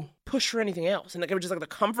no push or anything else. And like, it was just like the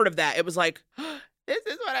comfort of that. It was like, this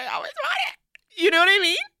is what I always wanted. You know what I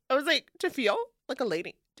mean? I was like, to feel like a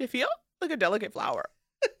lady, to feel like a delicate flower.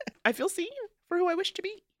 I feel seen for who I wish to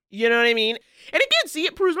be. You know what I mean? And again, see,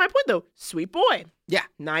 it proves my point, though. Sweet boy. Yeah.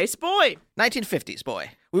 Nice boy. 1950s boy.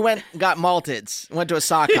 We went and got malted, went to a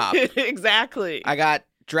sock hop. Exactly. I got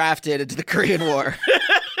drafted into the Korean War.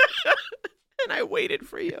 And I waited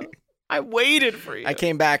for you. I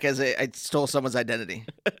came back as I stole someone's identity.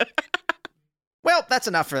 Well, that's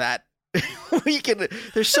enough for that.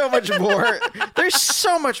 There's so much more. There's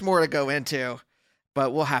so much more to go into,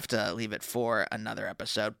 but we'll have to leave it for another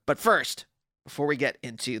episode. But first, before we get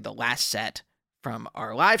into the last set from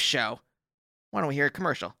our live show, why don't we hear a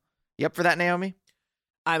commercial? You up for that, Naomi?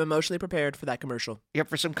 I'm emotionally prepared for that commercial. You up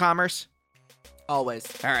for some commerce? Always.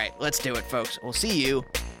 All right, let's do it, folks. We'll see you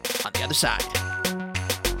on the other side.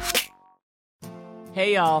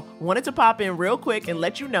 Hey y'all, wanted to pop in real quick and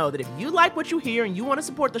let you know that if you like what you hear and you want to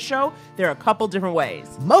support the show, there are a couple different ways.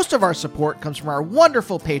 Most of our support comes from our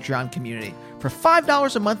wonderful Patreon community. For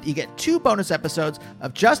 $5 a month, you get 2 bonus episodes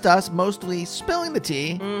of just us mostly spilling the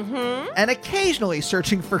tea and occasionally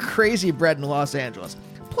searching for crazy bread in Los Angeles.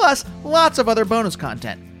 Plus, lots of other bonus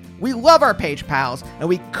content. We love our page pals, and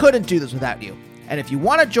we couldn't do this without you. And if you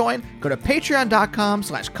want to join, go to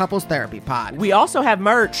patreon.com/couplestherapypod. We also have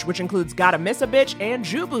merch, which includes Gotta Miss a Bitch and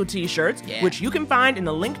Jubu t-shirts, which you can find in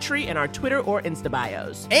the link tree in our Twitter or Insta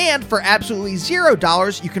bios. And for absolutely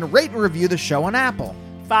 $0, you can rate and review the show on Apple.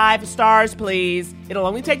 5 stars, please. It'll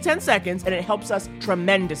only take 10 seconds, and it helps us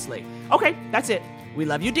tremendously. Okay, that's it. We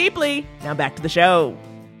love you deeply. Now back to the show.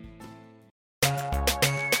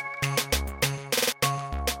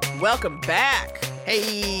 Welcome back.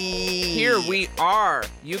 Hey. Here we are.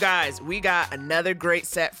 You guys, we got another great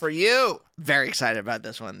set for you. Very excited about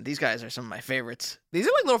this one. These guys are some of my favorites. These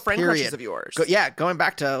are like little friend Period. crushes of yours. Going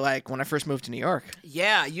back to like when I first moved to New York.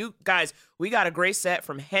 Yeah, you guys, we got a great set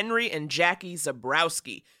from Henry and Jackie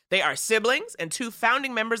Zabrowski. They are siblings and 2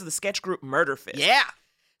 founding members of the sketch group Murder Fist. Yeah.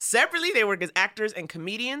 Separately, they work as actors and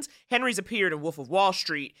comedians. Henry's appeared in Wolf of Wall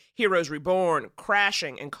Street, Heroes Reborn,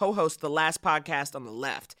 Crashing, and co-hosts The Last Podcast on the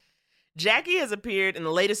Left. Jackie has appeared in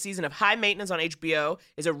the latest season of High Maintenance on HBO,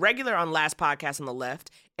 is a regular on Last Podcast on the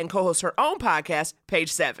Left, and co-hosts her own podcast,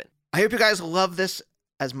 Page 7. I hope you guys love this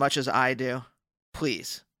as much as I do.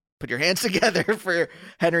 Please, put your hands together for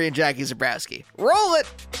Henry and Jackie Zabrowski. Roll it!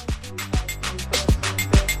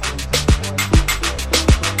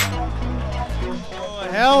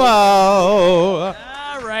 Hello.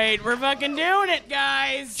 All right, we're fucking doing it,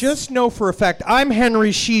 guys. Just know for a fact, I'm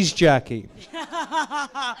Henry, she's Jackie.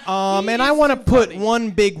 And I want to put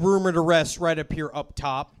one big rumor to rest right up here up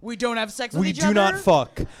top. We don't have sex with We each do other? not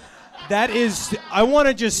fuck. That is, I want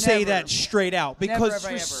to just say that straight out. Never Because have I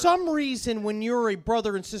for ever. some reason, when you're a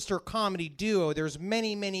brother and sister comedy duo, there's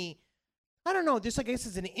many, I don't know, just I guess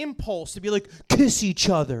it's an impulse to be like, kiss each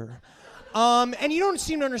other. And you don't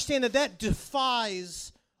seem to understand that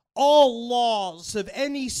defies all laws of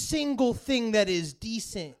any single thing that is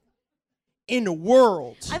decent in the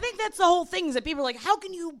world. I think that's the whole thing, is that people are like, how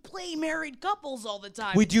can you play married couples all the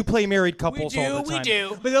time? We do play married couples all the time. We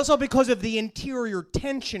do. But also because of the interior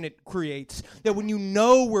tension it creates, that when you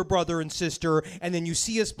know we're brother and sister, and then you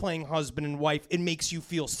see us playing husband and wife, it makes you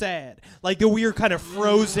feel sad. Like the weird kind of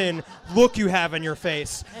frozen look you have in your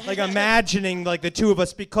face. Like imagining like the two of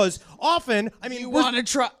us, because often, I mean... You want to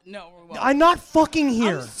try... No, we won't. I'm not fucking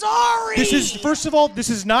here. I'm sorry! This is, first of all, this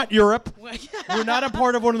is not Europe. We're not a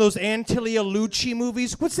part of one of those Antilia Lucci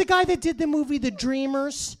movies. What's the guy that did the movie The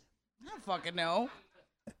Dreamers? I don't fucking know.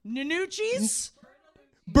 Nanucci's?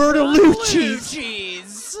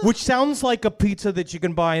 Bertolucci's. Which sounds like a pizza that you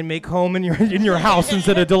can buy and make home in your house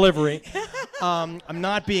instead of delivery. I'm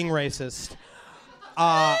not being racist.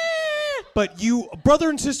 But you, brother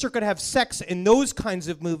and sister, could have sex in those kinds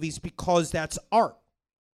of movies because that's art.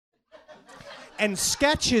 And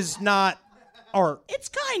sketch is not art. It's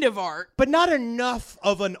kind of art. But not enough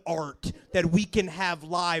of an art that we can have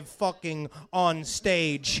live fucking on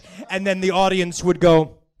stage and then the audience would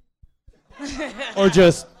go, or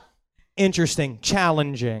just interesting,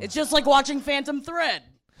 challenging. It's just like watching Phantom Thread.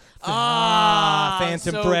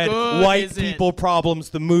 Phantom so Thread, good, White is it? People Problems,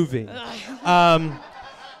 the movie. But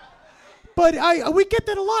we get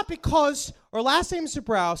that a lot because our last name's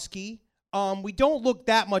Zabrowski. We don't look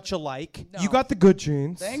that much alike. No. You got the good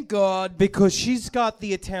genes. Thank God. Because she's got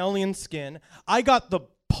the Italian skin. I got the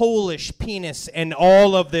Polish penis and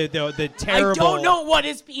all of the terrible... I don't know what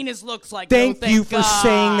his penis looks like. Thank though, you for God.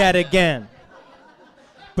 saying that again.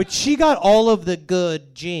 But she got all of the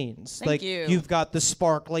good genes. Thank like you. You've got the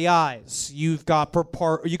sparkly eyes. You've got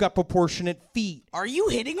proportionate feet. Are you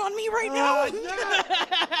hitting on me right now?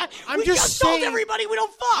 I'm we just told saying- everybody we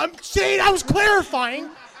don't fuck. I'm saying I was clarifying.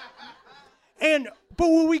 But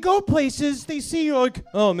when we go places, they see you like,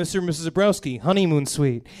 oh, Mr. and Mrs. Zabrowski, honeymoon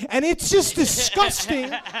suite. And it's just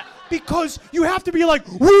disgusting because you have to be like,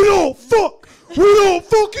 we don't fuck. We don't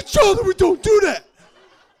fuck each other. We don't do that.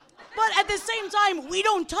 But at the same time, we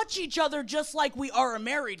don't touch each other just like we are a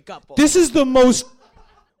married couple. This is the most...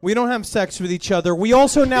 We don't have sex with each other. We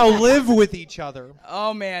also now live with each other.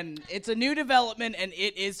 Oh, man. It's a new development, and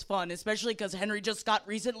it is fun, especially because Henry just got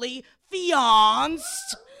recently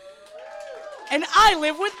fianced. And I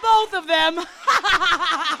live with both of them.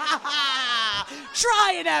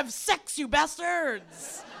 Try and have sex, you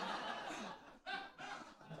bastards.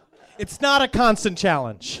 It's not a constant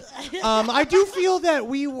challenge. I do feel that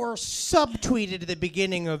we were subtweeted at the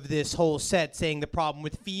beginning of this whole set saying the problem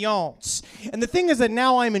with fiance. And the thing is that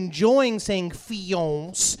now I'm enjoying saying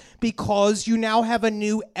fiance because you now have a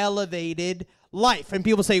new elevated life. And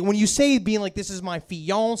people say, when you say being like, this is my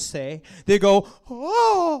fiance, they go,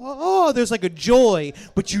 oh, there's like a joy.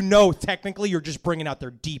 But you know, technically, you're just bringing out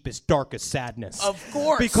their deepest, darkest sadness. Of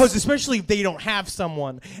course. Because especially if they don't have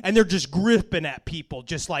someone and they're just gripping at people,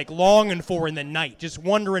 just like longing for in the night, just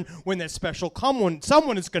wondering when that special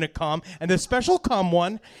someone is going to come, and the special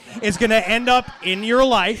one is going to end up in your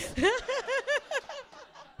life.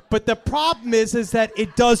 But the problem is that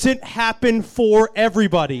it doesn't happen for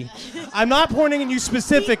everybody. I'm not pointing at you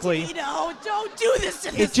specifically. Don't do this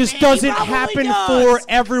to this It just man. doesn't He probably happen does. for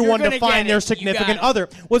everyone You're to gonna find get their it. You significant got it. other.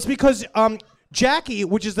 Well, it's because Jackie,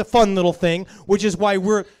 which is the fun little thing, which is why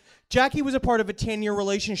Jackie was a part of a 10-year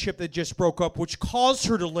relationship that just broke up, which caused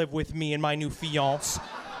her to live with me and my new fiance.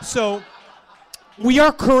 So we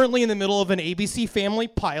are currently in the middle of an ABC Family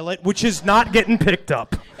pilot, which is not getting picked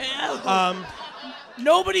up.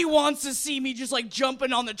 Nobody wants to see me just like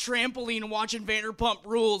jumping on the trampoline and watching Vanderpump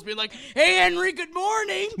Rules, being like, "Hey, Henry, good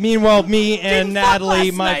morning." Meanwhile, me and Didn't fuck Natalie,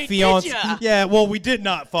 last my night, fiance, did ya? yeah, well, we did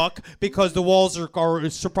not fuck because the walls are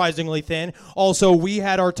surprisingly thin. Also, we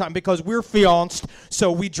had our time because we're fianced,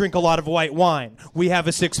 so we drink a lot of white wine. We have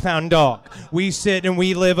a 6-pound dog. We sit and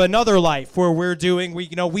we live another life where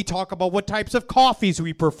we talk about what types of coffees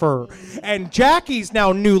we prefer. And Jackie's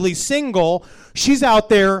now newly single. She's out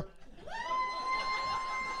there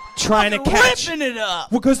trying to catch, ripping it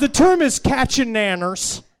up. because the term is catching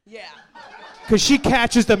nanners. Yeah. Because she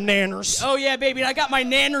catches them nanners. Oh yeah, baby. I got my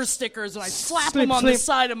nanner stickers and I slap them on the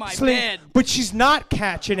side of my bed. But she's not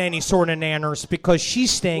catching any sort of nanners because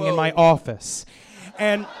she's staying in my office.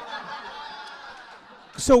 And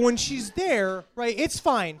so when she's there, right, it's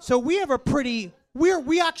fine. So we have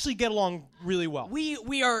we actually get along really well.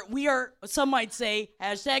 We are some might say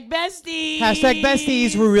 #besties.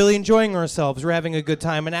 #besties. We're really enjoying ourselves. We're having a good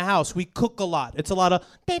time in the house. We cook a lot. It's a lot of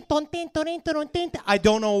I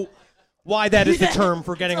don't know why that is the term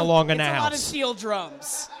for getting along in the It's a house. lot of steel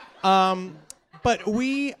drums. But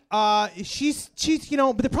she's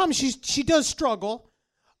but the problem is she does struggle.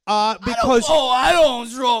 Because I don't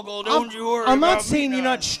struggle. Don't you worry. I'm not about saying me you're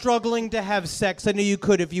now. not struggling to have sex. I know you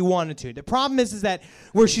could if you wanted to. The problem is that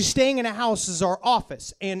where she's staying in a house is our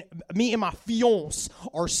office, and me and my fiance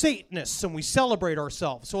are Satanists, and we celebrate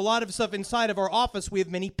ourselves. So a lot of stuff inside of our office, we have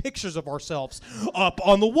many pictures of ourselves up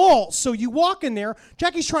on the wall. So you walk in there,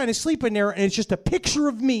 Jackie's trying to sleep in there, and it's just a picture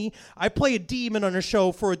of me. I play a demon on a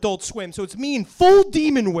show for Adult Swim, so it's me in full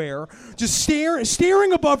demon wear, just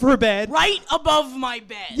staring above her bed. Right above my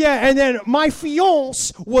bed. Yeah, and then my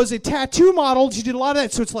fiance was a tattoo model. She did a lot of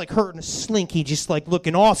that, so it's like her in a slinky, just like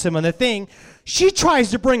looking awesome on the thing. She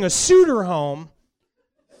tries to bring a suitor home.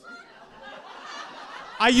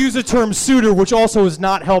 I use the term suitor, which also is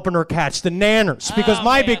not helping her catch the nanners. Because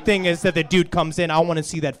my big thing is that the dude comes in, I want to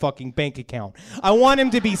see that fucking bank account. I want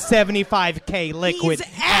him to be $75K liquid He's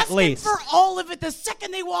at asking least. for all of it the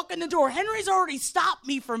second they walk in the door. Henry's already stopped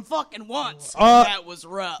me from fucking once. That was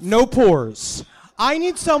rough. No pores. I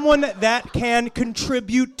need someone that can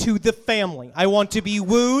contribute to the family. I want to be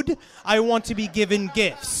wooed. I want to be given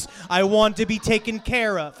gifts. I want to be taken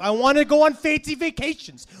care of. I want to go on fancy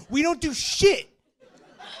vacations. We don't do shit.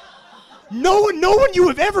 No one you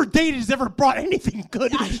have ever dated has ever brought anything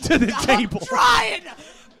good to the table. I'm trying.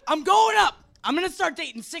 I'm going up. I'm going to start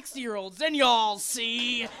dating 60-year-olds. Then y'all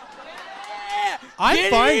see.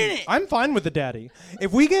 I'm fine with the daddy.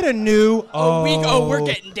 If we get a new we're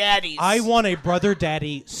getting daddies. I want a brother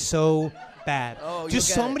daddy so bad. Oh, just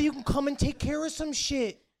you'll get somebody who can come and take care of some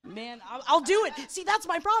shit. Man, I'll do it. See, that's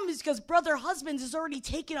my problem is because Brother Husbands is already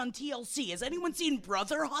taken on TLC. Has anyone seen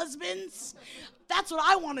Brother Husbands? That's what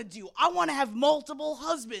I want to do. I want to have multiple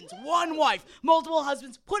husbands, one wife, multiple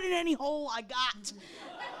husbands. Put in any hole I got.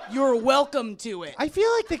 You're welcome to it. I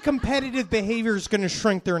feel like the competitive behavior is going to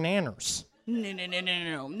shrink their nanners.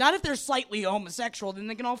 No. Not if they're slightly homosexual, then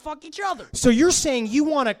they can all fuck each other. So you're saying you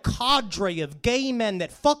want a cadre of gay men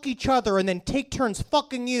that fuck each other and then take turns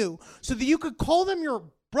fucking you so that you could call them your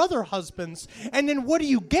brother husbands, and then what do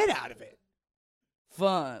you get out of it?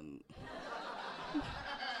 Fun.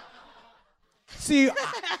 See,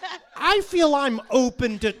 I feel I'm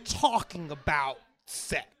open to talking about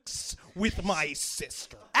sex with my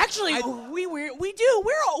sister. Actually, we do.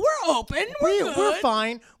 We're open. We're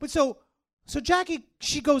fine. But so So Jackie,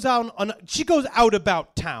 she goes out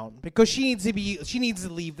about town because she needs to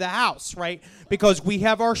leave the house, right? Because we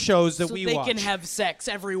have our shows that we they watch. can have sex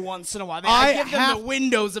every once in a while. I give them the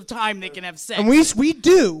windows of time they can have sex. And we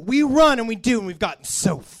do. We run and we do, and we've gotten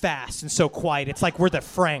so fast and so quiet. It's like we're the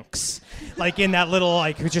Franks. Like in that little,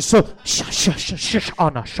 like, we're just so, shush, shush, shush, shush,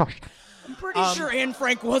 Anna, shush. I'm pretty sure Anne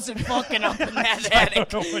Frank wasn't fucking up in that I attic.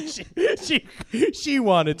 don't know what she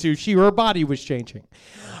wanted to. Her body was changing.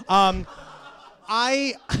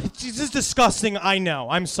 This is disgusting, I know.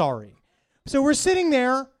 I'm sorry. So we're sitting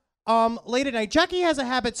there late at night. Jackie has a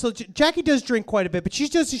habit, so Jackie does drink quite a bit, but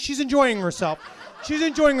she's enjoying herself. She's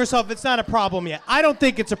enjoying herself. It's not a problem yet. I don't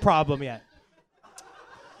think it's a problem yet.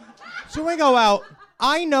 So when we go out,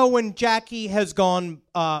 I know when Jackie has gone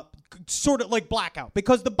sort of like blackout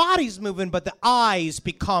because the body's moving, but the eyes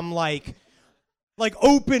become like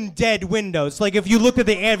open dead windows. Like if you look at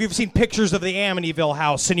if you've seen pictures of the Amityville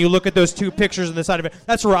house and you look at those two pictures on the side of it,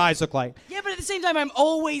 that's what her eyes look like. Yeah, but at the same time, I'm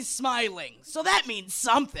always smiling. So that means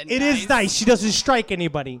something, It guys. is nice. She doesn't strike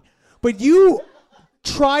anybody. But you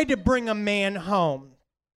tried to bring a man home,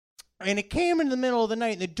 and it came in the middle of the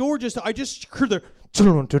night, and the door I just heard the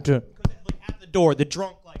at the door, the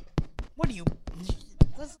drunk like. What are you?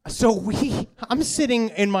 So I'm sitting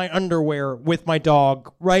in my underwear with my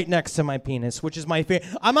dog right next to my penis, which is my favorite.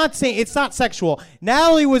 I'm not saying it's not sexual.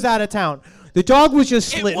 Natalie was out of town. The dog was just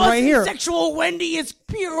slitting right here. Sexual. Wendy is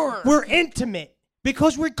pure. We're intimate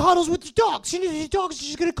because we're cuddles with the dogs. The dog's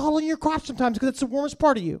just gonna cuddle in your crotch sometimes because that's the warmest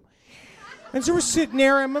part of you. And so we're sitting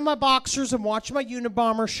there. I'm in my boxers. I'm watching my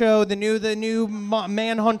Unabomber show, the new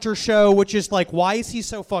Manhunter show, which is like, why is he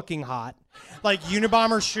so fucking hot? Like,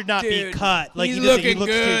 Unabomber should not be cut. Like, he's he looking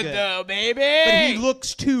looks good, too good, though, baby. But he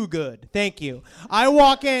looks too good. Thank you. I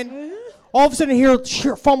walk in. All of a sudden, I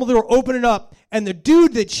hear fumble the door, open it up, and the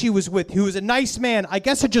dude that she was with, who was a nice man, I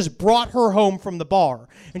guess had just brought her home from the bar.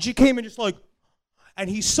 And she came in just like, and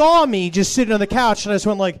he saw me just sitting on the couch, and I just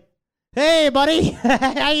went like, "Hey, buddy,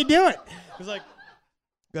 how you doing?" I was like,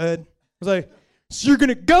 "Good." I was like, "So you're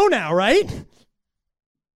gonna go now, right?"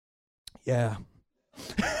 Yeah.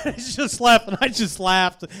 I just laughed, and I just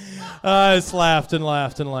laughed. I just laughed and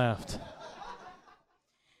laughed and laughed.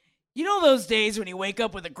 You know those days when you wake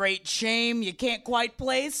up with a great shame you can't quite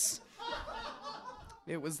place?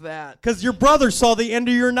 It was that. Because your brother saw the end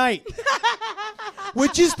of your night,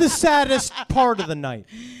 which is the saddest part of the night.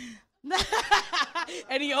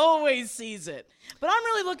 And he always sees it. But I'm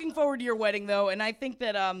really looking forward to your wedding, though, and I think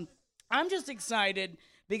that I'm just excited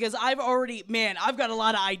because I've got a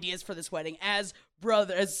lot of ideas for this wedding. As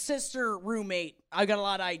sister, roommate, I've got a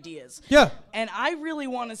lot of ideas. Yeah. And I really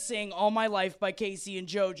want to sing All My Life by Casey and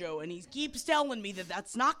JoJo, and he keeps telling me that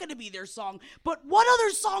that's not going to be their song. But what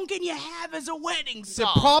other song can you have as a wedding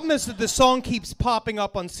song? The problem is that the song keeps popping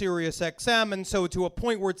up on Sirius XM, and so to a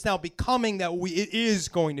point where it's now becoming that it is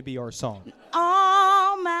going to be our song.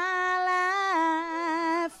 All my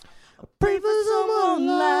life, I pray for someone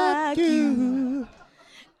like you.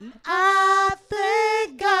 I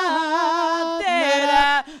thank God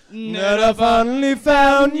that I finally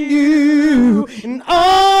found you in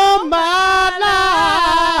all my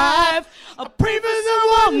life. I pray for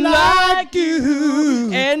someone like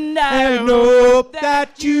you, and I hope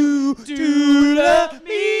that you do love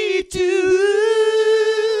me too.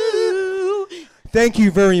 Thank you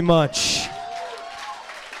very much.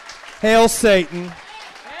 Hail Satan.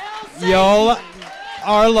 Y'all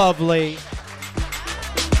are lovely.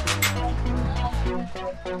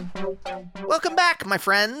 Welcome back, my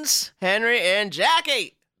friends. Henry and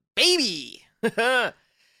Jackie. Baby. Oh,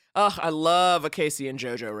 I love a Casey and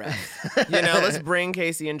JoJo ref. Let's bring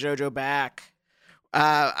Casey and JoJo back.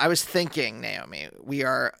 I was thinking, Naomi, we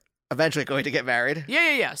are eventually going to get married.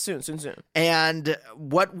 Yeah. Soon. And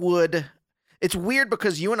it's weird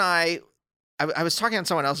because you and I was talking on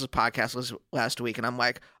someone else's podcast last week, and I'm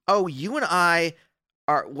like, oh, you and I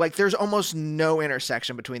are like, there's almost no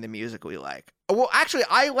intersection between the music we like. Well, actually,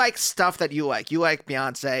 I like stuff that you like. You like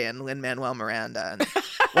Beyonce and Lin-Manuel Miranda. And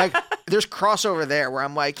like, there's crossover there where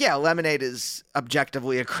I'm like, yeah, Lemonade is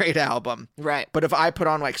objectively a great album. Right. But if I put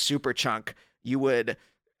on like Superchunk, you would,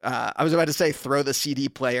 I was about to say, throw the CD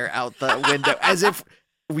player out the window as if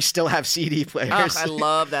we still have CD players. I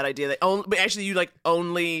love that idea. But actually, you like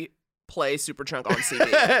only play Superchunk on CD.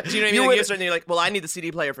 Do you know what I mean? You're like, well, I need the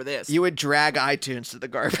CD player for this. You would drag iTunes to the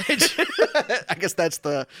garbage. I guess that's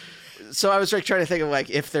the. So I was like trying to think of like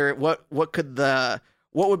if there what would be the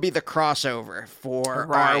crossover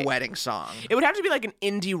for our wedding song? It would have to be like an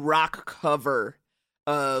indie rock cover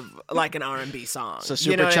of like an R&B song. So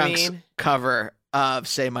Superchunk's cover of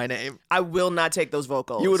Say My Name. I will not take those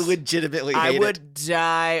vocals. You would legitimately hate I would it.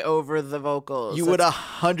 die over the vocals. You would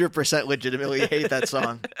 100% legitimately hate that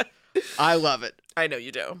song. I love it. I know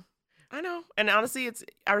you do. I know. And honestly,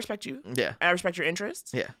 I respect you. Yeah. I respect your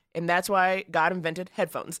interests. Yeah. And that's why God invented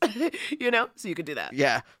headphones, so you could do that.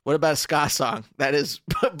 Yeah. What about a ska song that is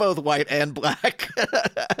both white and black?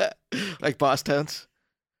 Like Boss Tones?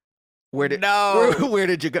 Where did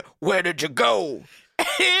you go? Where did you go?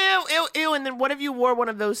 Ew. And then what if you wore one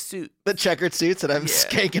of those suits? The checkered suits and I'm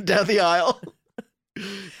skanking down the aisle.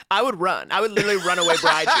 I would run. I would literally run away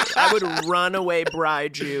bride you. I would run away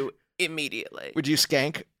bride you immediately. Would you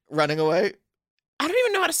skank running away? I don't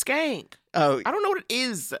even know how to skank. Oh. I don't know what it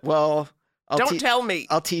is. Well, don't tell me.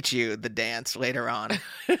 I'll teach you the dance later on.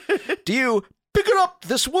 Do you pick it up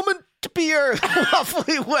this woman to be your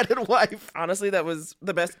lawfully wedded wife? Honestly, that was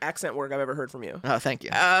the best accent work I've ever heard from you. Oh, thank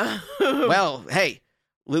you. Well, hey,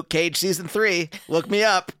 Luke Cage season 3, look me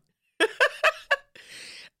up.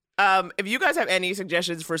 If you guys have any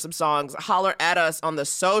suggestions for some songs, holler at us on the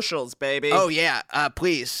socials, baby. Oh, yeah.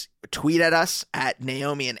 Please tweet at us at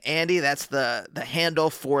Naomi and Andy. That's the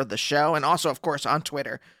handle for the show. And also, of course, on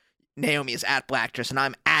Twitter, Naomi is at Blacktress and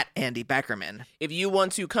I'm at Andy Beckerman. If you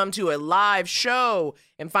want to come to a live show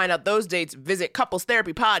and find out those dates, visit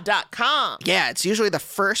couplestherapypod.com. Yeah, it's usually the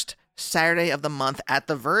first Saturday of the month at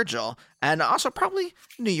the Virgil, and also probably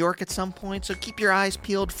New York at some point, so keep your eyes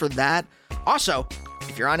peeled for that. Also,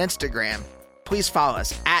 if you're on Instagram, please follow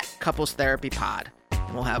us at Couples Therapy Pod,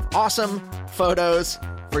 and we'll have awesome photos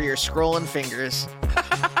for your scrolling fingers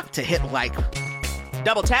to hit like.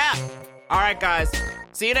 Double tap. All right, guys.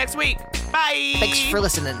 See you next week. Bye. Thanks for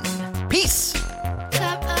listening. Peace.